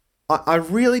game. I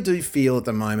really do feel at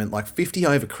the moment like 50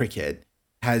 over cricket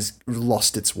has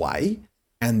lost its way,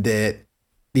 and that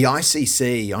the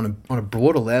ICC on a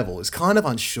broader level is kind of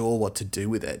unsure what to do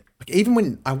with it. Like, even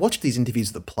when I watched these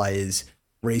interviews with the players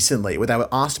recently where they were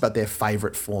asked about their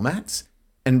favourite formats,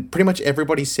 and pretty much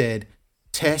everybody said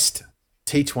Test,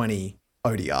 T20,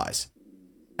 ODIs.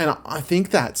 And I think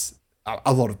that's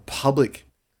a lot of public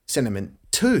sentiment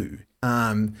too.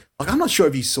 I'm not sure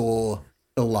if you saw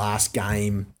the last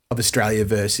game of Australia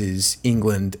versus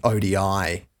England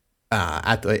ODI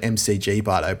at the MCG,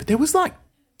 but there was like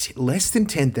less than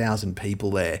 10,000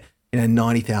 people there in a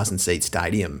 90,000 seat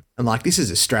stadium. And like, this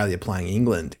is Australia playing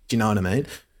England. Do you know what I mean?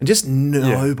 And just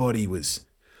nobody was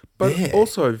there.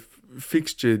 Also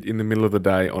fixtured in the middle of the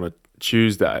day on a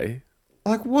Tuesday.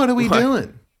 Like, what are we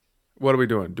doing? What are we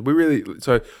doing? Did we really?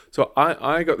 So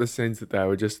I got the sense that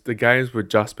the games were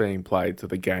just being played so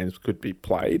the games could be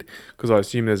played, because I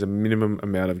assume there's a minimum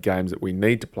amount of games that we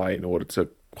need to play in order to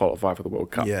qualify for the World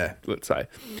Cup. Yeah. Let's say.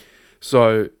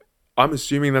 So I'm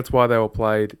assuming that's why they were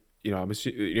played.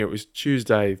 It was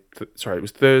Tuesday. It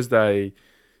was Thursday,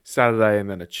 Saturday,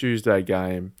 and then a Tuesday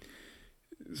game.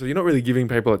 So you're not really giving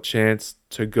people a chance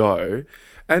to go.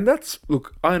 And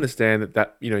I understand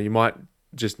that you might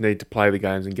just need to play the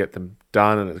games and get them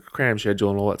done, and a cram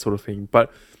schedule and all that sort of thing.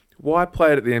 But why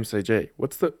play it at the MCG?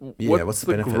 What's the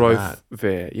benefit growth of that?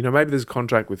 there? Maybe there's a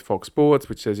contract with Fox Sports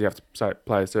which says you have to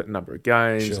play a certain number of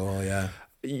games. Sure, yeah.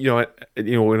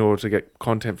 In order to get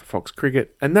content for Fox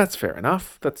Cricket, and that's fair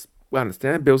enough. We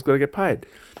understand. Bill's got to get paid.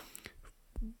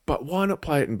 But why not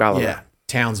play it in Ballarat? Yeah,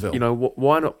 Townsville.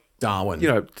 Why not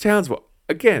Darwin? Townsville.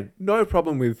 Again, no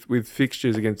problem with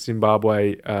fixtures against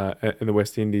Zimbabwe and the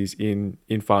West Indies in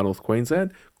Far North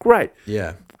Queensland. Great.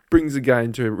 Yeah. Brings the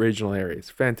game to regional areas.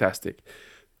 Fantastic.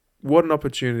 What an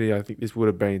opportunity I think this would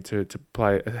have been to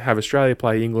have Australia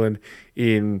play England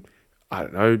in, I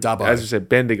don't know, Dubbo. As you said,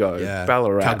 Bendigo,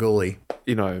 Ballarat, Kalgoorlie,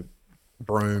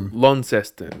 Broome, Launceston.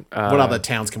 Launceston. What other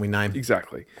towns can we name?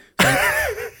 Exactly.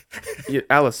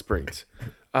 Alice Springs.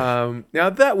 Now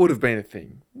that would have been a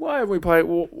thing. Why aren't we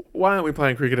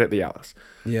playing cricket at the Alice?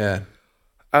 Yeah.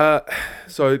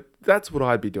 So that's what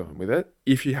I'd be doing with it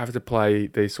if you have to play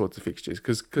these sorts of fixtures,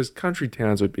 because country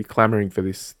towns would be clamouring for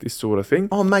this sort of thing.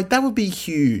 Oh, mate, that would be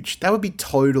huge. That would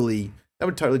totally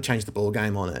change the ball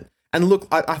game on it. And look,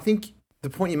 I think the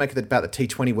point you make about the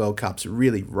T20 World Cup's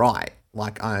really right.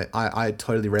 Like, I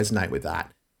totally resonate with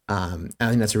that. And I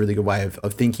think that's a really good way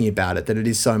of thinking about it, that it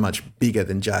is so much bigger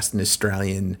than just an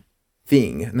Australian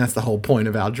thing. And that's the whole point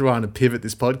of our trying to pivot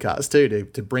this podcast too,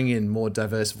 to bring in more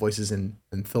diverse voices and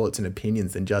thoughts and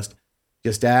opinions than just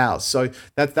ours. So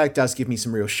that does give me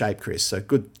some real shape, Chris. So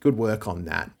good work on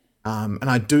that. And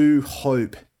I do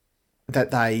hope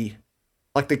that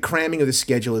the cramming of the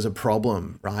schedule is a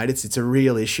problem, right? It's a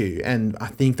real issue. And I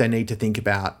think they need to think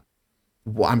about,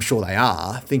 I'm sure they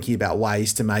are thinking about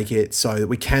ways to make it so that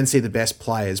we can see the best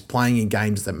players playing in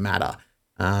games that matter.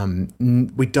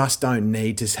 We just don't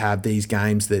need to have these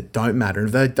games that don't matter. And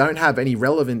if they don't have any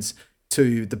relevance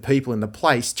to the people in the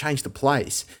place, change the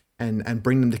place and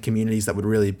bring them to communities that would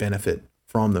really benefit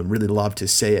from them, really love to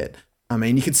see it. I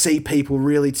mean, you could see people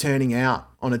really turning out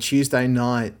on a Tuesday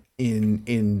night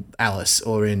in Alice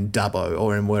or in Dubbo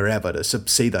or in wherever to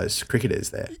see those cricketers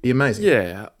there. It'd be amazing.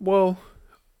 Yeah, well,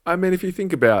 I mean, if you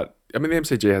think about, the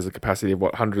MCG has a capacity of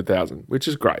 100,000, which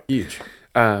is great. Huge.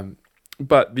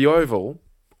 But the Oval,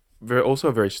 also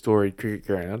a very storied cricket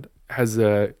ground, has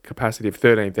a capacity of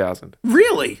 13,000.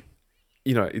 Really?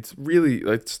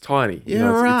 It's tiny. Yeah,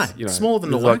 right. It's smaller than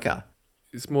the Wacker.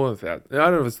 It's smaller than that. I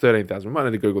don't know if it's 13,000. We might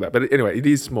need to Google that. But anyway, it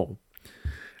is small.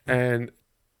 And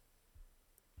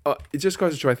it just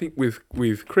goes to show, I think,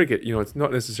 with cricket, it's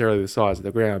not necessarily the size of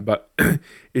the ground, but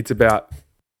it's about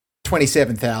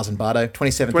 27,000, Bardo.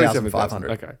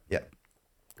 27,500. Okay. Yep.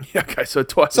 Yeah, okay, so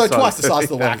twice So the size. twice the size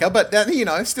of the Wacker, but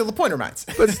still the point remains.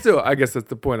 But still, I guess that's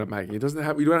the point I'm making. You don't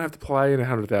have to play in a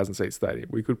 100,000 seat stadium.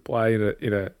 We could play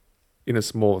in a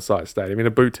smaller size stadium, in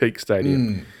a boutique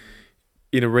stadium,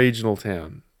 in a regional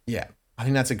town. Yeah, I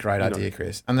think that's a great idea,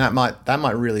 Chris, and that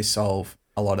might really solve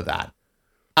a lot of that.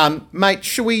 Mate,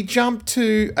 should we jump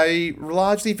to a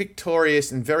largely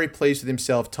victorious and very pleased with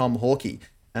himself Tom Hawkey,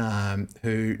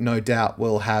 who no doubt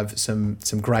will have some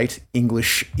great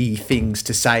English-y things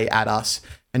to say at us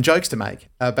and jokes to make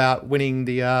about winning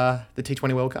the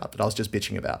T20 World Cup that I was just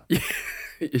bitching about.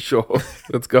 Yeah, sure.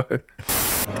 Let's go.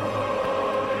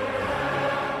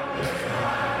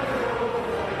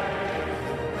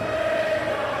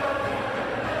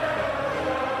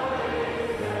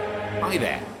 Hi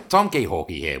there, Tom K.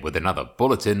 Hawkey here with another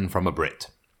bulletin from a Brit.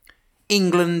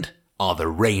 England are the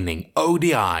reigning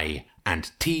ODI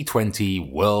and T20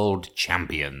 World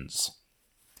Champions.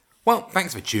 Well,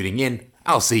 thanks for tuning in.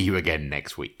 I'll see you again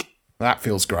next week. That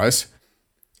feels gross.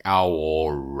 Oh,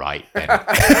 all right then.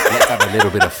 Let's add a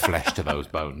little bit of flesh to those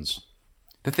bones.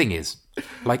 The thing is,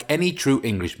 like any true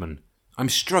Englishman, I'm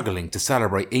struggling to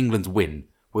celebrate England's win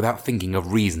without thinking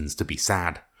of reasons to be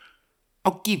sad.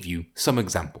 I'll give you some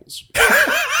examples.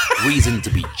 Reason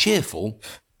to be cheerful,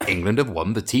 England have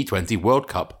won the T20 World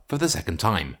Cup for the second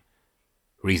time.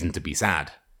 Reason to be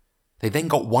sad, they then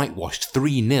got whitewashed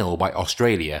 3-0 by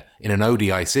Australia in an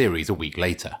ODI series a week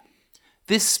later.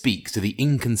 This speaks to the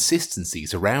inconsistency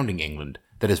surrounding England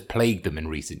that has plagued them in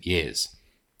recent years.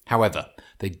 However,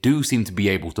 they do seem to be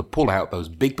able to pull out those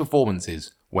big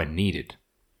performances when needed.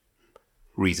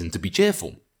 Reason to be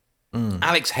cheerful.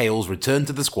 Alex Hales returned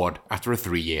to the squad after a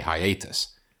 3-year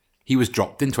hiatus. He was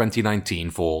dropped in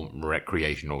 2019 for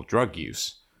recreational drug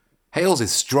use.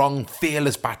 Hales' strong,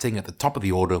 fearless batting at the top of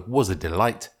the order was a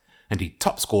delight, and he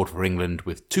top scored for England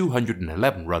with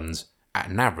 211 runs at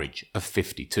an average of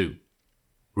 52.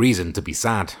 Reason to be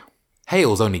sad.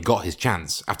 Hales only got his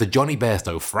chance after Johnny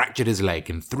Bairstow fractured his leg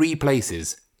in 3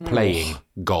 places playing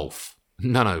golf.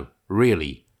 No,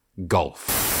 really,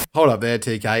 golf. Hold up there,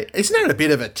 TK. Isn't it a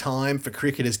bit of a time for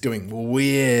cricketers doing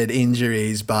weird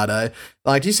injuries, Bardo?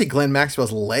 Like, do you see Glenn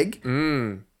Maxwell's leg?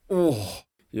 Oh.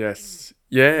 Yes.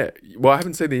 Yeah. Well, I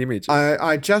haven't seen the image.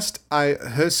 I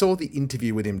saw the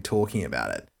interview with him talking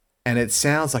about it, and it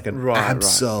sounds like an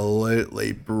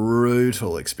absolutely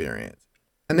brutal experience.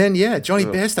 And then, Johnny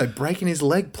Bairstow breaking his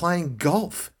leg playing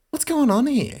golf. What's going on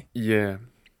here? Yeah.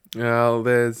 Well,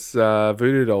 there's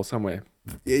Voodoo Doll somewhere.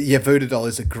 Yeah, Voodoo Doll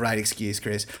is a great excuse,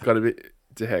 Chris. Got to be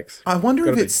to Hex. I wonder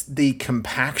if it's the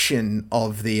compaction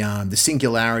of the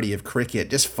singularity of cricket,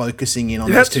 just focusing in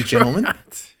on those two gentlemen.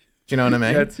 Do you know what I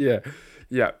mean?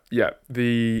 Yeah.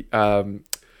 The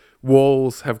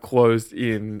walls have closed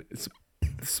in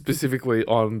specifically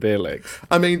on their legs.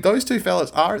 I mean, those two fellas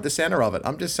are at the centre of it.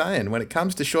 I'm just saying, when it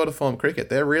comes to shorter form cricket,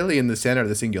 they're really in the centre of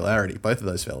the singularity, both of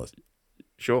those fellas.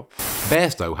 Sure.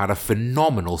 Bairstow had a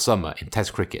phenomenal summer in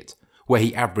Test cricket, where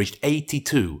he averaged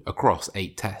 82 across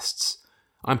 8 tests.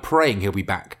 I'm praying he'll be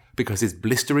back because his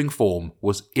blistering form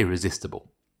was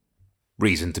irresistible.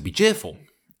 Reason to be cheerful.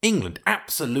 England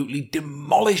absolutely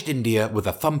demolished India with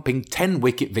a thumping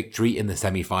 10-wicket victory in the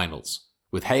semi-finals,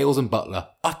 with Hales and Buttler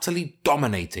utterly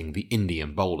dominating the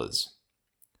Indian bowlers.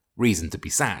 Reason to be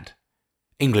sad.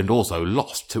 England also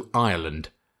lost to Ireland,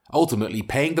 ultimately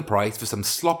paying the price for some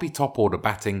sloppy top-order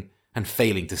batting and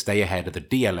failing to stay ahead of the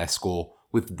DLS score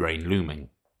with rain looming.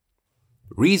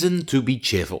 Reason to be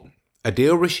cheerful.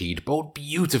 Adil Rashid bowled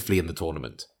beautifully in the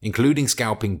tournament, including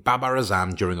scalping Babar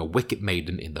Azam during a wicket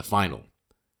maiden in the final.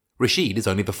 Rashid is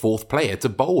only the 4th player to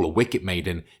bowl a wicket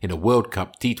maiden in a World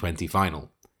Cup T20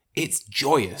 final. It's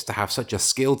joyous to have such a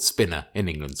skilled spinner in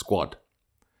England's squad.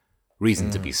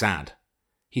 Reason to be sad.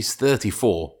 He's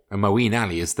 34 and Moeen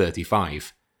Ali is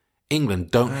 35. England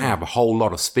don't have a whole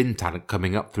lot of spin talent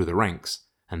coming up through the ranks,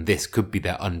 and this could be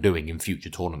their undoing in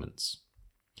future tournaments.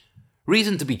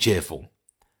 Reason to be cheerful.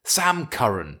 Sam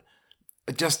Curran.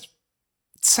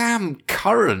 Sam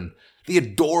Curran, the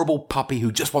adorable puppy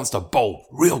who just wants to bowl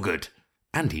real good.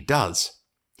 And he does.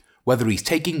 Whether he's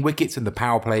taking wickets in the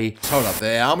power play... Hold up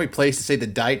there, aren't we pleased to see the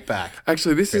date back?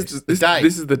 Actually, this is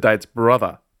the date's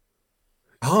brother.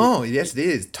 Oh, yes it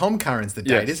is. Tom Curran's the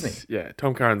date, isn't he? Yeah,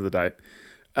 Tom Curran's the date.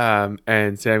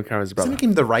 And Sam Curran's the brother. Isn't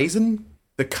him the raisin?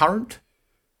 The currant?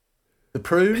 The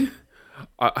prune?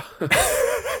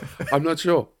 I'm not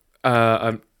sure.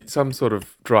 Some sort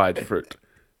of dried fruit.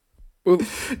 Yeah,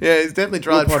 it's definitely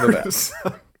dried fruit.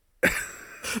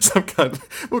 Some kind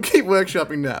of, we'll keep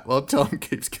workshopping that while Tom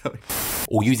keeps going.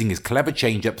 Or using his clever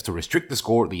change-ups to restrict the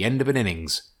score at the end of an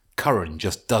innings, Curran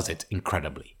just does it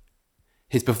incredibly.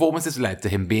 His performance has led to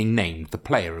him being named the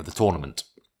player of the tournament.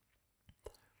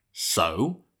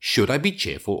 So, should I be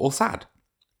cheerful or sad?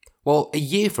 Well, a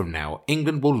year from now,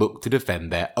 England will look to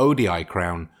defend their ODI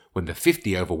crown when the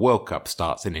 50-over World Cup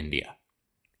starts in India.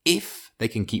 If they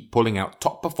can keep pulling out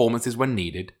top performances when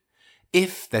needed,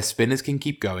 if their spinners can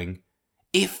keep going,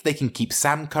 if they can keep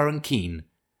Sam Curran keen,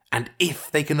 and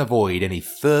if they can avoid any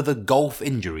further golf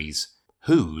injuries,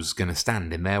 who's going to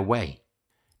stand in their way?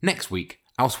 Next week,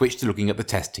 I'll switch to looking at the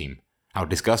test team. I'll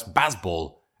discuss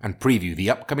Bazball and preview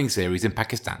the upcoming series in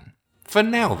Pakistan. For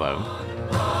now, though...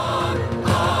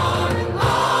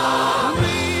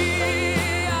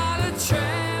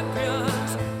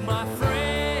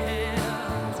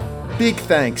 Big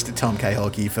thanks to Tom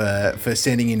Cahawke for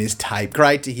sending in his tape.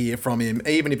 Great to hear from him,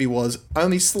 even if he was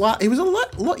only he was a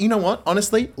lot, you know what,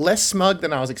 honestly, less smug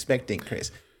than I was expecting, Chris.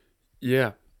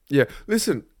 Yeah.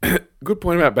 Listen, good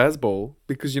point about Bazball,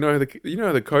 because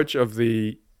the coach of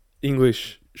the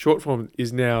English short form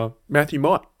is now Matthew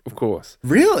Mott, of course.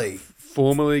 Really?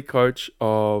 Formerly coach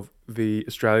of the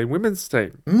Australian women's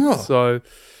team. Oh. So,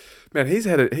 man, he's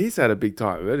had a big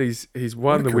time of it. He's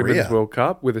won the Women's World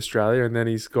Cup with Australia, and then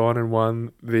he's gone and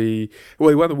won he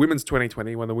won the Women's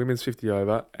 2020, won the Women's 50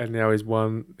 over, and now he's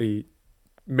won the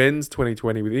Men's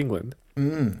 2020 with England.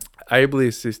 Ably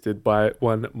assisted by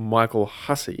one Michael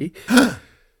Hussey.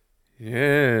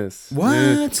 Yes. What?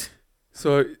 Yeah.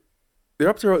 So they're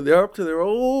up to their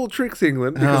old tricks,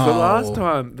 England, because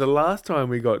the last time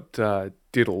we got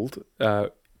diddled,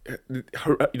 at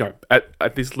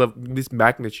this level, this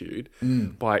magnitude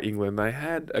by England, they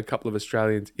had a couple of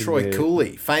Australians in Troy there.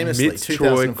 Cooley, famously, Mitch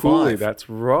 2005. Troy Cooley, that's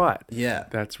right. Yeah.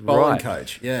 That's Bowling right.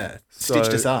 coach, yeah.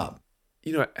 Stitched us up.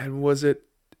 And was it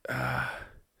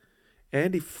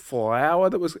Andy Flower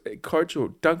that was coach,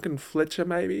 or Duncan Fletcher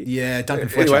maybe? Yeah, Duncan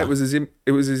Fletcher. Anyway, it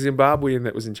was a Zimbabwean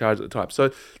that was in charge at the time.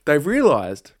 So they've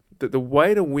realised that the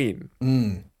way to win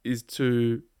is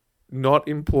to not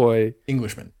employ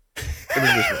Englishmen. an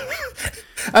Englishman.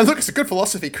 And look, it's a good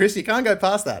philosophy, Chris. You can't go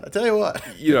past that. I tell you what.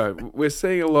 We're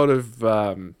seeing a lot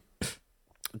of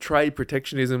trade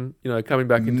protectionism, coming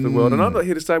back into the world. And I'm not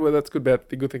here to say whether that's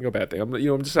good thing or bad thing.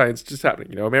 I'm just saying it's just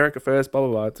happening. America first, blah,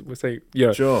 blah, blah. We're saying,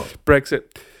 sure. Brexit.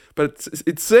 But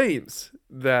it seems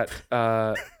that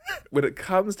when it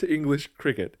comes to English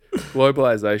cricket,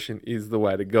 globalisation is the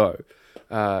way to go.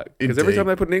 Because every time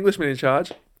they put an Englishman in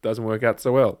charge, it doesn't work out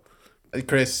so well.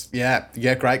 Chris, yeah,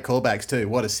 great callbacks too.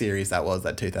 What a series that was,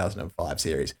 that 2005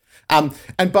 series.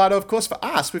 But of course for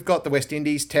us, we've got the West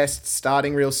Indies test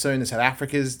starting real soon. The South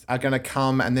Africas are going to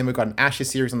come, and then we've got an Ashes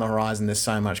series on the horizon. There's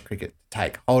so much cricket to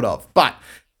take hold of. But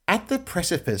at the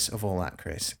precipice of all that,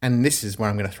 Chris, and this is where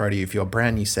I'm going to throw to you for your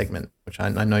brand new segment, which I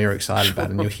know you're excited about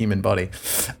in your human body.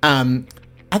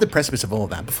 At the precipice of all of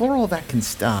that, before all of that can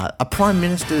start, a Prime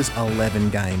Minister's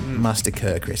 11 game must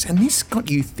occur, Chris. And this got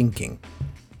you thinking.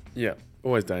 Yeah,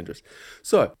 always dangerous.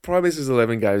 So, Prime Minister's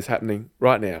 11 game is happening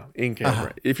right now in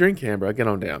Canberra. If you're in Canberra, get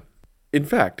on down. In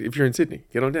fact, if you're in Sydney,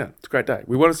 get on down. It's a great day.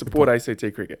 We want to support ACT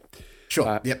cricket.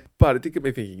 Sure, yep. But it did get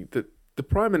me thinking that the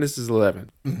Prime Minister's 11,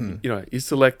 is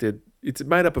selected. It's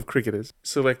made up of cricketers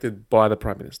selected by the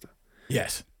Prime Minister.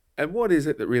 Yes. And what is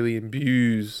it that really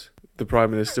imbues the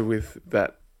Prime Minister with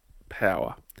that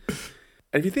power?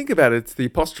 And if you think about it, it's the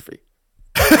apostrophe.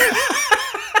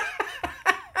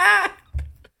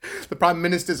 The Prime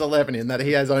Minister's 11 in that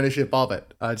he has ownership of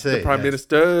it. I see. The Prime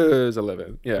Minister's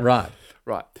 11. Yeah. Right.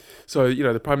 So,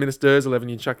 the Prime Minister's 11,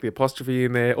 you chuck the apostrophe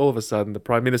in there. All of a sudden, the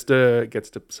Prime Minister gets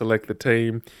to select the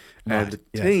team. And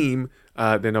the team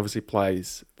then obviously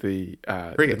plays the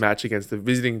match against the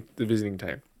visiting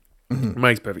team.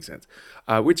 Makes perfect sense.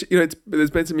 Which,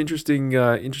 there's been some interesting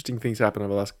things happen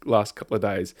over the last couple of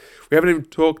days. We haven't even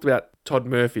talked about Todd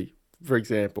Murphy, for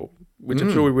example, which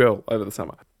I'm sure we will over the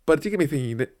summer. But it did get me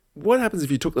thinking that what happens if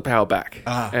you took the power back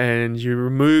and you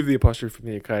remove the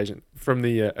apostrophe from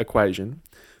the equation?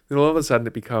 Then all of a sudden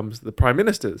it becomes the Prime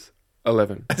Minister's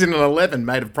 11. As in an 11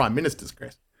 made of Prime Ministers,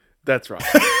 Chris. That's right.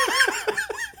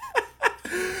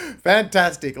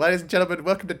 Fantastic. Ladies and gentlemen,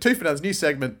 welcome to Two for None's new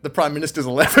segment, the Prime Minister's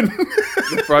 11.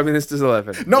 The Prime Minister's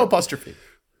 11. No apostrophe.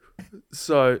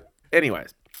 So,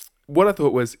 anyways, what I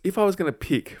thought was, if I was going to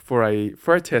pick for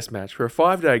a test match, for a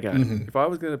 5-day game, if I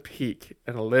was going to pick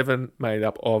an 11 made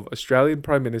up of Australian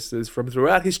Prime Ministers from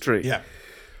throughout history,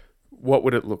 what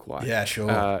would it look like? Yeah, sure.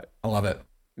 I love it.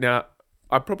 Now,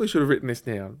 I probably should have written this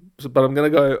down, but I'm going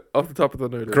to go off the top of the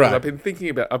noodle. Great. I've been thinking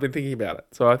about it,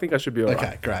 so I think I should be all right.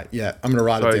 Okay, great. Yeah, I'm going to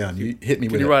write it down. You hit me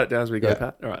with it. Can you write it down as we go,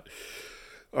 Pat? All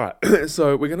right.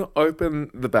 So we're going to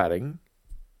open the batting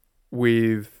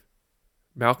with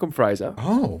Malcolm Fraser.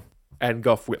 Oh. And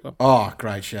Gough Whitlam. Oh,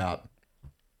 great shout.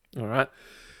 All right.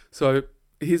 So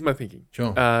here's my thinking.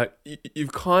 Sure.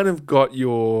 You've kind of got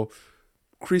your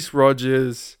Chris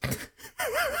Rogers,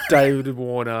 David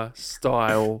Warner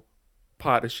style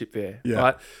partnership there,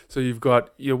 right? So you've got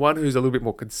your one who's a little bit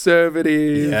more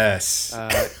conservative. Yes.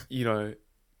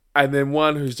 And then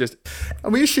one who's just...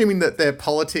 Are we assuming that their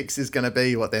politics is going to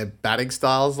be what their batting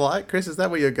style's like? Chris, is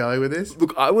that where you're going with this?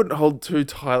 Look, I wouldn't hold too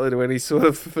tightly to any sort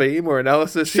of theme or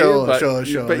analysis Sure.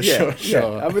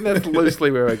 I mean, that's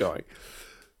loosely where we're going.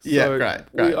 So great.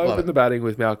 We open the batting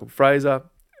with Malcolm Fraser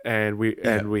and we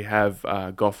have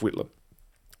Gough Whitlam.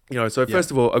 So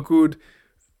first of all, a good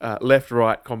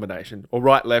left-right combination, or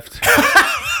right-left...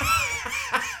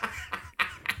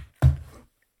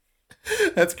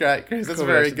 That's great, Chris. That's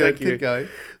very good. Keep going.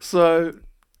 So,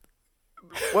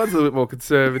 one's a little bit more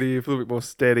conservative, a little bit more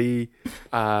steady,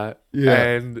 and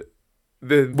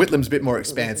then Whitlam's a bit more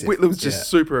expansive. Whitlam's just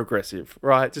super aggressive,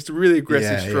 right? Just a really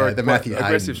aggressive stroke, the Matthew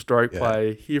aggressive Hayden. stroke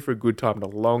play. Here for a good time and a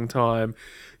long time.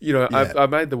 I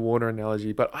made the Warner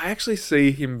analogy, but I actually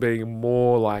see him being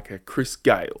more like a Chris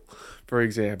Gale, for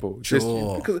example. Sure,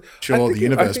 the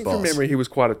universe I think boss. from memory, he was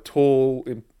quite a tall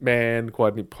man,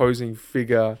 quite an imposing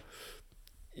figure.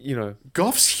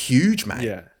 Gough's huge, mate.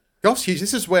 Yeah. Gough's huge.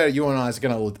 This is where you and I are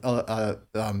going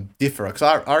to differ, because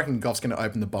I reckon Gough's going to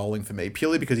open the bowling for me,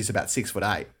 purely because he's about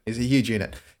 6'8". He's a huge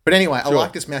unit. But anyway, I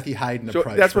like this Matthew Hayden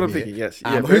approach. That's what I'm here. thinking, yes.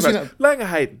 Who's Langer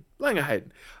Hayden.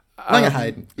 Langer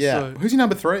Hayden, yeah. So, who's your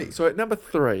number 3? So at number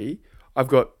 3, I've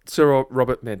got Sir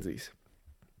Robert Menzies.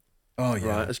 Oh, yeah.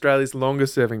 Right, Australia's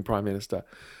longest-serving Prime Minister.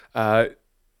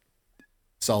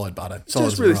 Solid butter.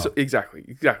 Solid really,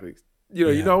 exactly.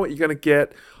 You know what you're going to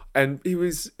get. And he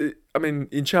was,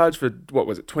 in charge for,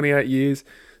 28 years?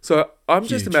 So I'm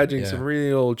just imagining some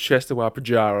real Chesterwar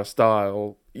Pujara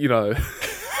style,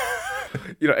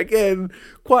 again,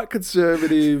 quite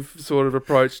conservative sort of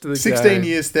approach to the 16 game.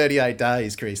 years, 38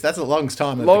 days, Chris. That's a long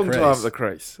time at Long the crease. time at the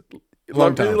crease.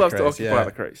 Really loves to occupy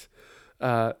the crease.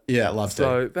 Loves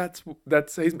to.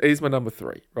 So he's my number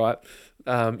 3, right?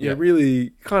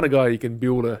 Really kind of guy you can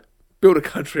build a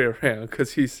country around,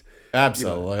 because he's...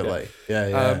 Absolutely.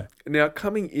 Yeah. Now,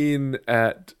 coming in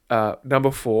at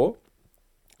number 4,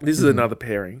 this is another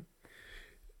pairing.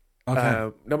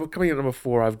 Okay. Coming in at number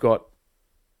 4, I've got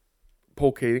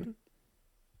Paul Keating.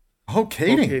 Oh,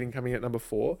 Keating. Paul Keating coming at number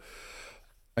 4.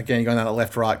 Again, you're going that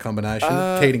left-right combination.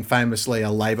 Keating, famously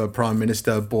a Labor Prime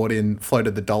Minister,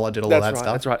 floated the dollar, did all of that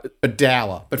stuff. That's right. But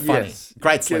dour, but funny. Yes.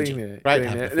 Great sledging. Great.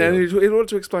 Now, in order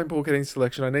to explain Paul Keating's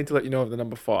selection, I need to let you know of the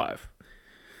number 5.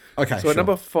 Okay, So at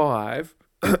number 5,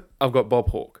 I've got Bob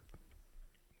Hawke.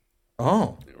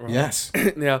 Oh, yes.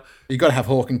 Now, you've got to have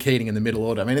Hawke and Keating in the middle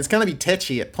order. I mean, it's going to be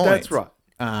tetchy at points. That's right.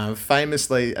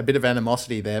 Famously, a bit of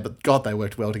animosity there, but God, they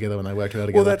worked well together when they worked well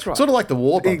together. Well, that's right. Sort of like the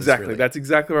War Brothers. Exactly. Really. That's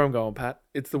exactly where I'm going, Pat.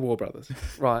 It's the War Brothers.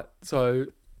 Right. So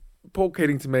Paul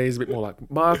Keating to me is a bit more like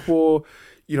Mark War,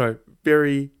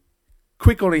 very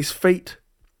quick on his feet,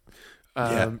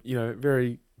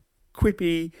 very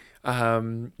quippy,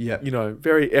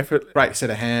 very great set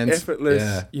of hands.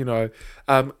 Effortless,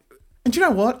 And do you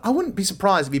know what? I wouldn't be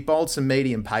surprised if he bowled some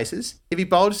medium paces. If he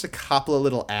bowled just a couple of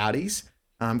little outies.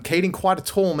 Keating, quite a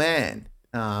tall man.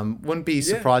 Wouldn't be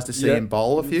surprised to see him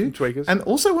bowl a few. Tweakers. And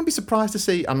also wouldn't be surprised to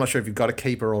see, I'm not sure if you've got a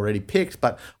keeper already picked,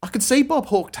 but I could see Bob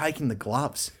Hawke taking the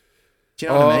gloves. Do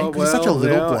you know what I mean? Because he's such a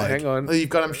little bloke. Hang on. Oh, you've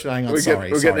got him. Hang on. We're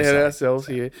getting ahead of ourselves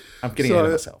here. I'm getting ahead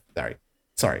of myself.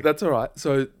 Sorry. That's all right.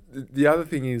 So the other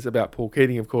thing is about Paul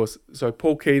Keating, of course. So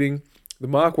Paul Keating, the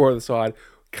Mark War other side,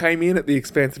 came in at the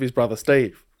expense of his brother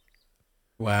Steve.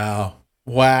 Wow,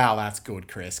 that's good,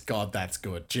 Chris. God, that's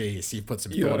good. Jeez, you put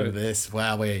some thought into this.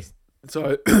 Wow,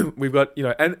 So we've got,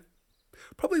 and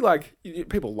probably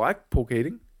people like Paul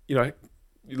Keating, you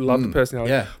love the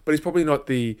personality, but he's probably not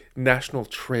the national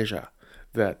treasure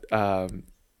that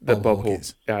Bob Hawke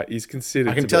is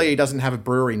considered. I can tell you he doesn't have a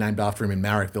brewery named after him in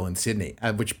Marrickville in Sydney,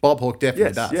 which Bob Hawke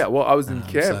definitely does. Yeah, well, I was in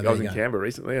Canberra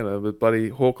recently, and there was bloody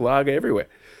Hawke lager everywhere.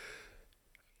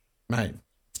 Mate,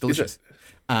 it's delicious.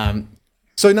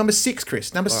 So number 6,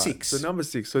 Chris. Number 6. So number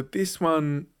 6. So this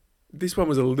one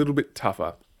was a little bit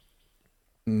tougher.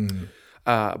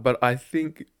 But I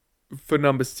think for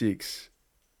number 6,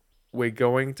 we're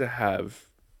going to have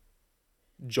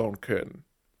John Curtin.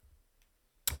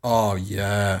 Oh,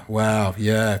 yeah. Wow.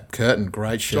 Yeah. Curtin,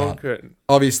 great shot. John Curtin.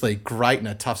 Obviously, great in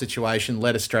a tough situation,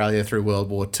 led Australia through World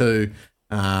War II.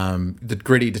 The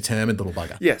gritty, determined little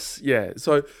bugger. Yes. Yeah.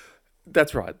 So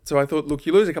that's right. So I thought, look,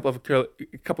 you lose a couple of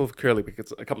curly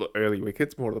wickets, a couple of early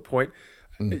wickets, more to the point.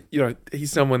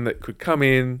 He's someone that could come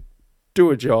in,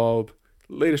 do a job,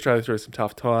 lead Australia through some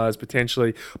tough times,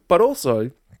 potentially. But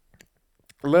also,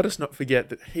 let us not forget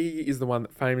that he is the one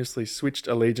that famously switched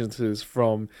allegiances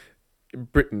from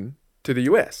Britain to the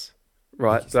US,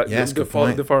 right? Yes, good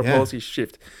point. The foreign Yeah. policy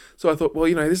shift. So I thought, well,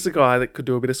 this is a guy that could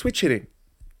do a bit of switch hitting,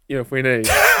 if we need.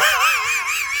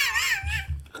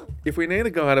 If we need a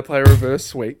guy to play a reverse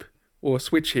sweep or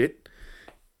switch hit,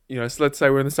 so let's say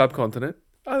we're in the subcontinent,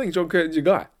 I think John Curtin's your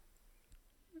guy.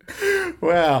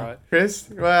 Wow, Right. Chris.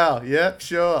 Wow. Yep,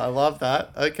 sure. I love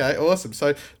that. Okay, awesome.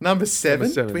 So number seven.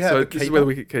 Number 7. We have So a this is keeper. where the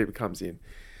wicket keeper comes in.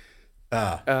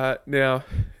 Ah, Now,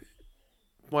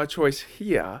 my choice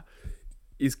here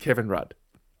is Kevin Rudd.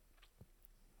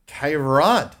 K.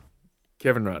 Rudd.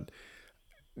 Kevin Rudd.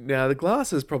 Now, the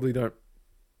glasses probably don't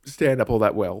stand up all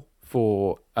that well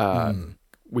for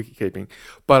wicket keeping,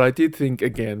 but I did think,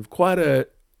 again, quite a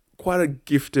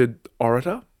gifted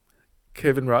orator,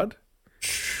 Kevin Rudd.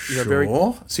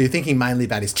 Sure. So you're thinking mainly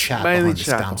about his chat Mainly behind the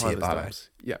chat stumps here, behind the Bardo. stumps.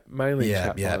 Yeah, mainly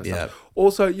chat behind the yeah. stumps.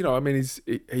 Also,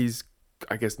 he's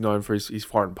I guess known for his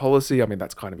foreign policy. I mean,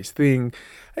 that's kind of his thing.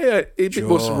 A bit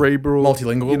more Sure. cerebral,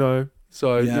 Multilingual.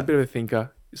 So Yeah. a bit of a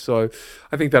thinker. So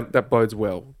I think that bodes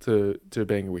well to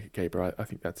being a wicket keeper. I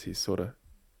think that's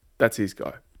his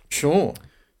guy. Sure.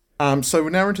 So we're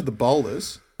now into the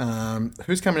bowlers.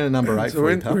 Who's coming in at number 8 So for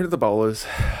we're you, pal? into the bowlers,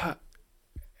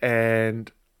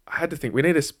 and I had to think we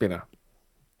need a spinner.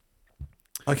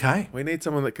 Okay. We need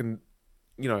someone that can,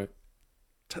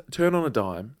 turn on a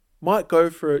dime. Might go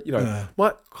for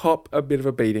might cop a bit of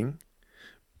a beating,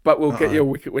 but will get you a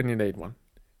wicket when you need one.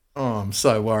 Oh, I'm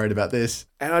so worried about this.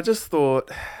 And I just thought,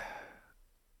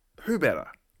 who better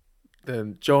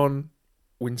than John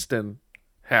Winston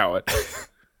Howard?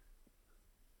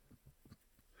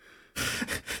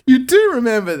 You do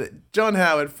remember that John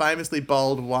Howard famously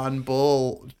bowled one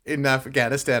ball in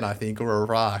Afghanistan, I think, or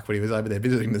Iraq when he was over there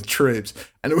visiting the troops,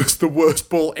 and it was the worst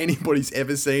ball anybody's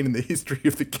ever seen in the history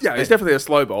of the game. Yeah, he's definitely a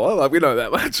slow bowler. Like, we know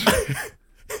that much.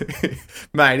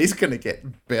 Mate, he's going to get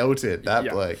belted, that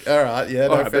Yeah. bloke. All right, yeah,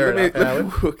 no, All right, fair but enough, let Howard.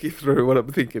 me walk you through what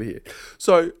I'm thinking here.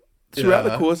 So, throughout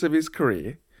the Yeah. course of his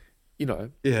career,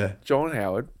 Yeah. John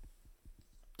Howard,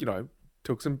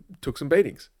 took some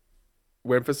beatings,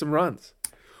 went for some runs.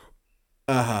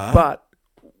 Uh-huh. But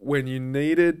when you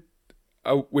needed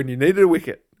a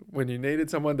wicket, when you needed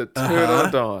someone to turn on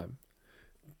a dime,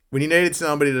 When you needed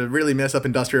somebody to really mess up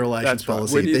industrial relations that's right.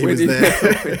 policy, he was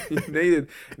there. when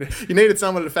You needed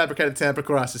someone to fabricate a tamper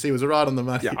crisis. He was right on the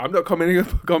money. yeah, I'm not commenting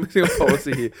on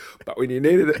policy here, but when you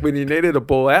needed a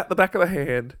ball out the back of the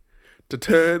hand to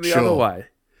turn the other Sure. way,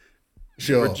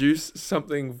 Sure. produce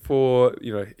something for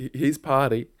his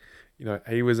party,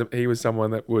 he was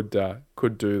someone that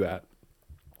could do that.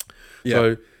 Yeah.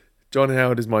 So John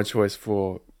Howard is my choice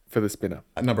for the spinner.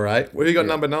 At number 8. Where you got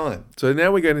number 9? So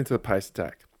now we get into the pace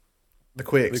attack. The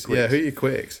quicks. Yeah, who are your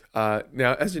quicks?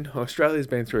 Now, as you know, Australia's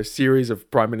been through a series of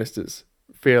prime ministers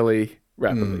fairly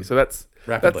rapidly. So that's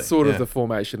sort of the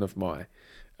formation of my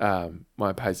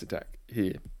my pace attack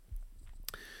here.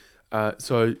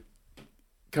 So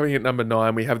coming at number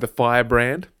 9, we have the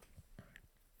Firebrand,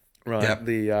 right? Yep.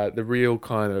 The real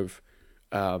kind of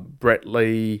Brett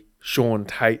Lee, Sean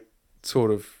Tate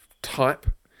sort of type.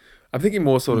 I'm thinking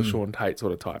more sort of Sean Tate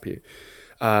sort of type here.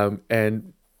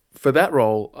 And for that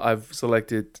role, I've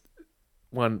selected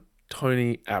one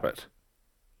Tony Abbott.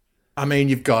 I mean,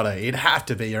 you've got to. It'd have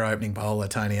to be your opening bowler,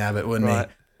 Tony Abbott, wouldn't Right.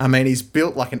 he? I mean, he's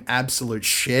built like an absolute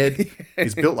shed.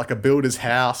 He's built like a builder's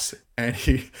house, and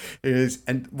he is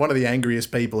and one of the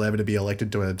angriest people ever to be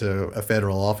elected to a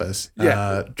federal office.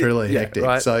 Yeah. Truly Yeah, hectic.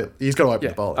 right. So he's got to open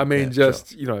the bowler. I mean, Yeah,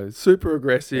 just super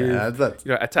aggressive. Yeah, that's-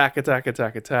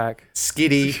 attack.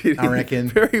 skiddy, I reckon.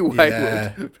 Very wayward.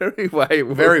 Yeah. Very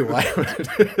wayward. Very wayward.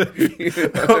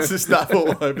 Lots of stuff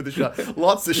all over the shot.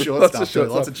 Lots of short stuff. Too.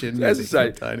 Lots of chin As I music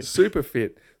say, from Tony. super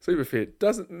fit.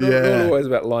 Not Yeah. always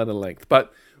about line and length,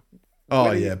 but Oh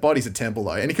when he- yeah, body's a temple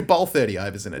though, and he could bowl 30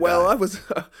 overs in a well, day. I was,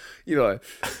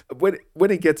 when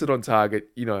he gets it on target,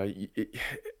 he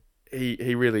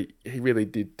really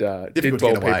did bowl to get people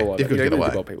away. over. Difficult to get He did away.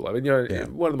 bowl people over. And, Yeah.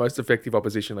 one of the most effective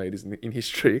opposition leaders in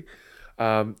history.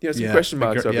 Some Yeah, question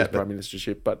marks over yeah, his prime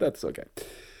ministership, but that's okay.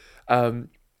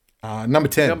 Number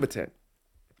 10. Number 10.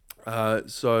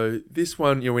 So this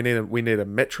one, we need a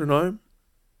metronome.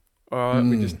 All right,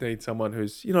 we just need someone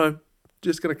who's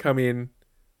just going to come in,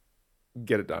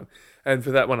 get it done. And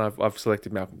for that one, I've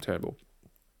selected Malcolm Turnbull.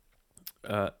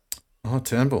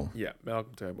 Turnbull. Yeah,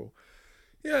 Malcolm Turnbull.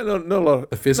 Yeah, not a lot.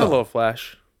 The fizzer. Not a lot of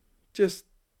flash. Just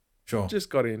got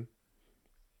in,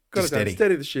 got Just it done. steady.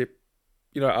 Steady the ship.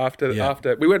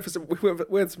 After we went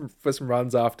for some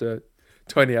runs after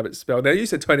Tony Abbott spell. Now, you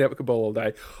said Tony Abbott could bowl all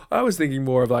day. I was thinking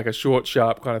more of like a short,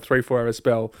 sharp kind of 3-4 hour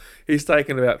spell. He's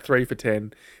taken about 3 for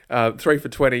 10, 3 for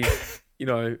 20,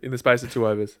 in the space of 2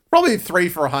 overs. Probably 3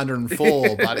 for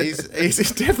 104, but he's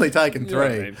definitely taken 3. You know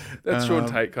what I mean? That's short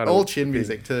take kind of. All chin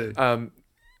music too.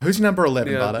 Who's number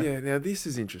 11, Butter? Yeah, now this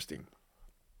is interesting.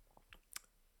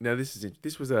 Now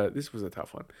this was a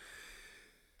tough one.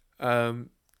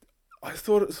 I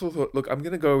thought, look, I'm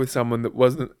going to go with someone that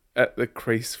wasn't at the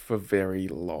crease for very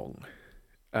long.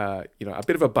 A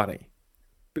bit of a bunny.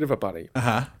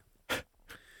 Uh-huh.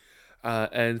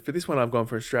 And for this one, I've gone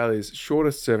for Australia's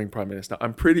shortest serving Prime Minister.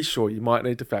 I'm pretty sure, you might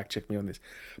need to fact check me on this,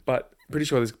 but I'm pretty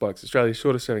sure this bloke's Australia's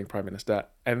shortest serving Prime Minister,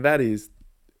 and that is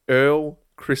Earl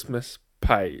Christmas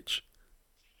Page.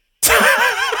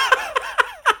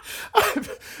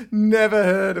 I've never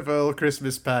heard of Earl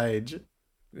Christmas Page.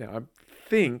 Now, I'm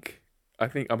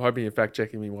hoping you're fact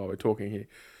checking me while we're talking here.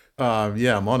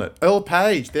 Yeah, I'm on it. Earl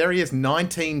Page, there he is,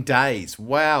 19 days.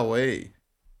 Wowee.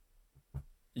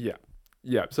 Yeah.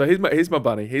 So he's my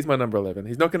bunny. He's my number 11.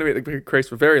 He's not going to be at the crease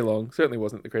for very long. Certainly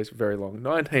wasn't at the crease for very long.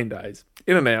 19 days,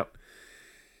 in and out.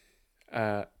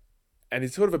 And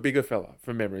he's sort of a bigger fella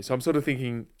from memory. So I'm sort of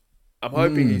thinking, I'm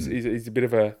hoping he's a bit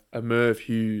of a Merv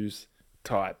Hughes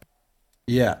type.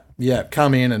 Yeah.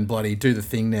 Come in and bloody do the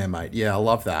thing there, mate. Yeah, I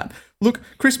love that. Look,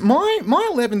 Chris, my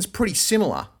 11's pretty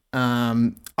similar.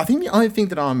 I think the only thing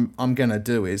that I'm going to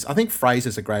do is, I think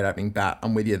Fraser's a great opening bat.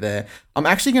 I'm with you there. I'm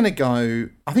actually going to go,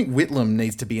 I think Whitlam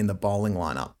needs to be in the bowling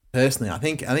lineup. Personally, I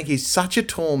think he's such a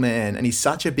tall man and he's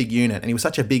such a big unit and he was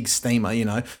such a big steamer,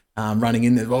 running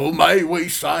in there, oh, may we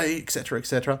say, etc.,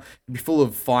 etc. He'd be full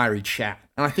of fiery chat.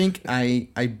 And I think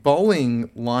a bowling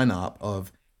lineup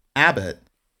of Abbott,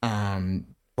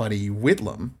 bloody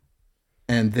Whitlam,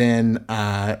 and then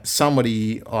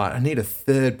somebody, I need a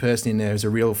third person in there as a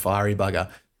real fiery bugger.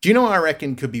 Do you know what I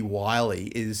reckon could be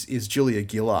wily is Julia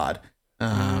Gillard.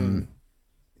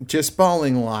 Just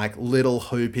bowling like little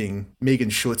hooping, Megan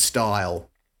Schutz style,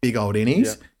 big old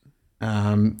innies.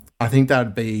 Yep. I think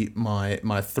that'd be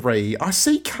my 3. I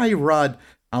see K. Rudd,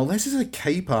 unless as a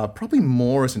keeper, probably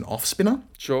more as an off spinner.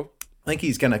 Sure. I think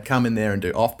he's going to come in there and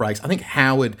do off breaks. I think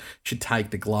Howard should take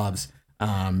the gloves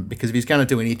because if he's going to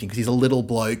do anything, because he's a little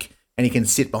bloke and he can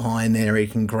sit behind there, he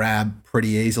can grab pretty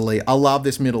easily. I love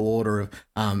this middle order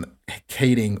of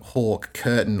Keating, Hawke,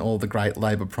 Curtin, all the great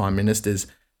Labor Prime Ministers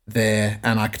there.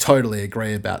 And I totally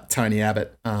agree about Tony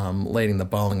Abbott leading the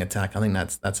bowling attack. I think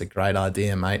that's a great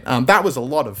idea, mate. That was a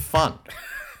lot of fun,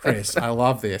 Chris. I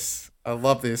love this. I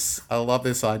love this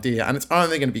idea. And it's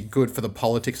only going to be good for the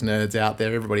politics nerds out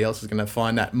there. Everybody else is going to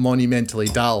find that monumentally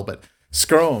dull, but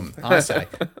screw them, I say.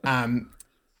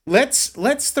 Let's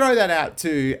throw that out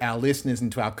to our listeners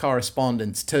and to our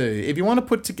correspondents too. If you want to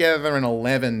put together an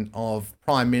 11 of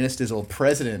prime ministers or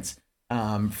presidents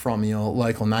from your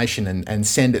local nation and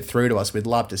send it through to us, we'd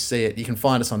love to see it. You can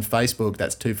find us on Facebook.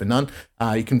 That's 2 for None.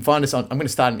 You can find us on, I'm going to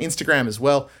start an Instagram as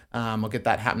well. I'll get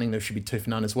that happening. There should be 2 for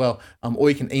None as well. Or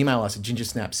you can email us at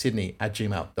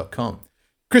gingersnapsydney@gmail.com.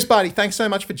 Chris Barty, thanks so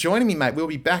much for joining me, mate. We'll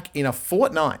be back in a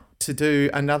fortnight to do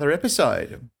another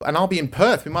episode. And I'll be in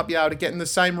Perth. We might be able to get in the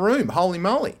same room. Holy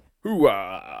moly.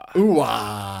 Ooh-ah.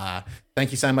 Ooh-ah.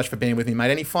 Thank you so much for being with me,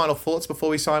 mate. Any final thoughts before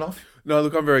we sign off? No,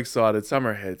 look, I'm very excited.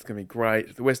 Summer ahead. It's going to be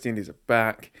great. The West Indies are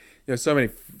back. So many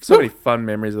fun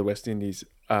memories of the West Indies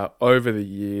over the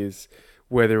years,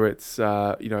 whether it's,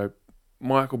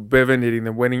 Michael Bevan hitting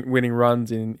the winning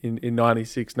runs in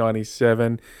 96,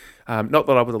 97. Not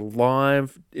that I was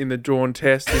alive in the drawn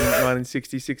test in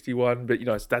 1960, 61, but,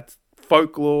 that's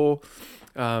folklore.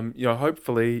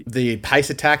 Hopefully... The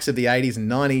pace attacks of the 80s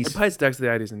and 90s. The pace attacks of the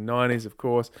 80s and 90s, of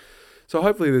course. So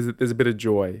hopefully there's a bit of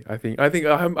joy. I'm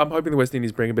hoping the West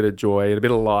Indies bring a bit of joy and a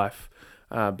bit of life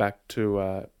back to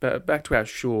our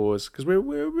shores, because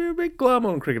we're a bit glum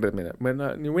on cricket at the minute.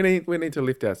 We need to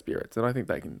lift our spirits, and I think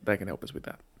they can help us with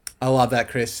that. I love that,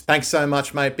 Chris. Thanks so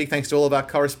much, mate. Big thanks to all of our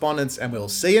correspondents, and we'll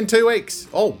see you in 2 weeks.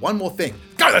 Oh, one more thing.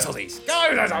 Go those Aussies!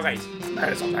 Go those Aussies! Go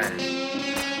those Aussies!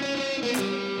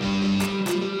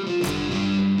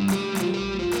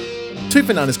 2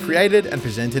 for None is created and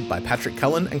presented by Patrick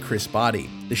Cullen and Chris Barty.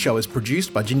 The show is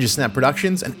produced by Ginger Snap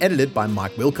Productions and edited by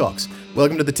Mike Wilcox.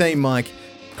 Welcome to the team, Mike.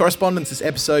 Correspondents this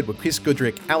episode were Chris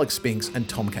Goodrick, Alex Spinks, and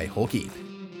Tom K. Hawkey.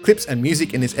 Clips and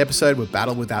music in this episode were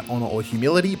Battle Without Honor or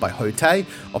Humility by Hote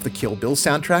off the Kill Bill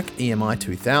soundtrack EMI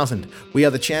 2000. We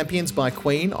Are the Champions by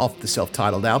Queen off the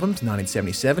self-titled albums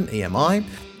 1977 EMI.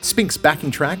 Spink's backing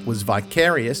track was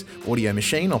Vicarious Audio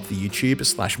Machine off the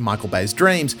YouTube/Michael Bay's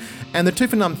Dreams, and the 2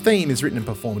 for None theme is written and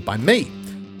performed by me.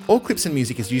 All clips and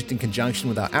music is used in conjunction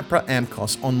with our APRA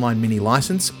AMCOS online mini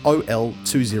license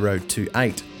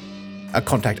OL2028.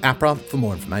 Contact APRA for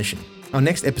more information. Our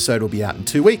next episode will be out in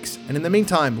 2 weeks, and in the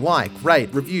meantime, like,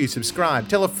 rate, review, subscribe,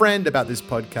 tell a friend about this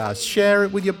podcast, share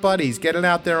it with your buddies, get it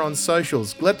out there on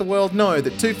socials, let the world know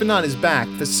that 2 for None is back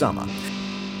for summer.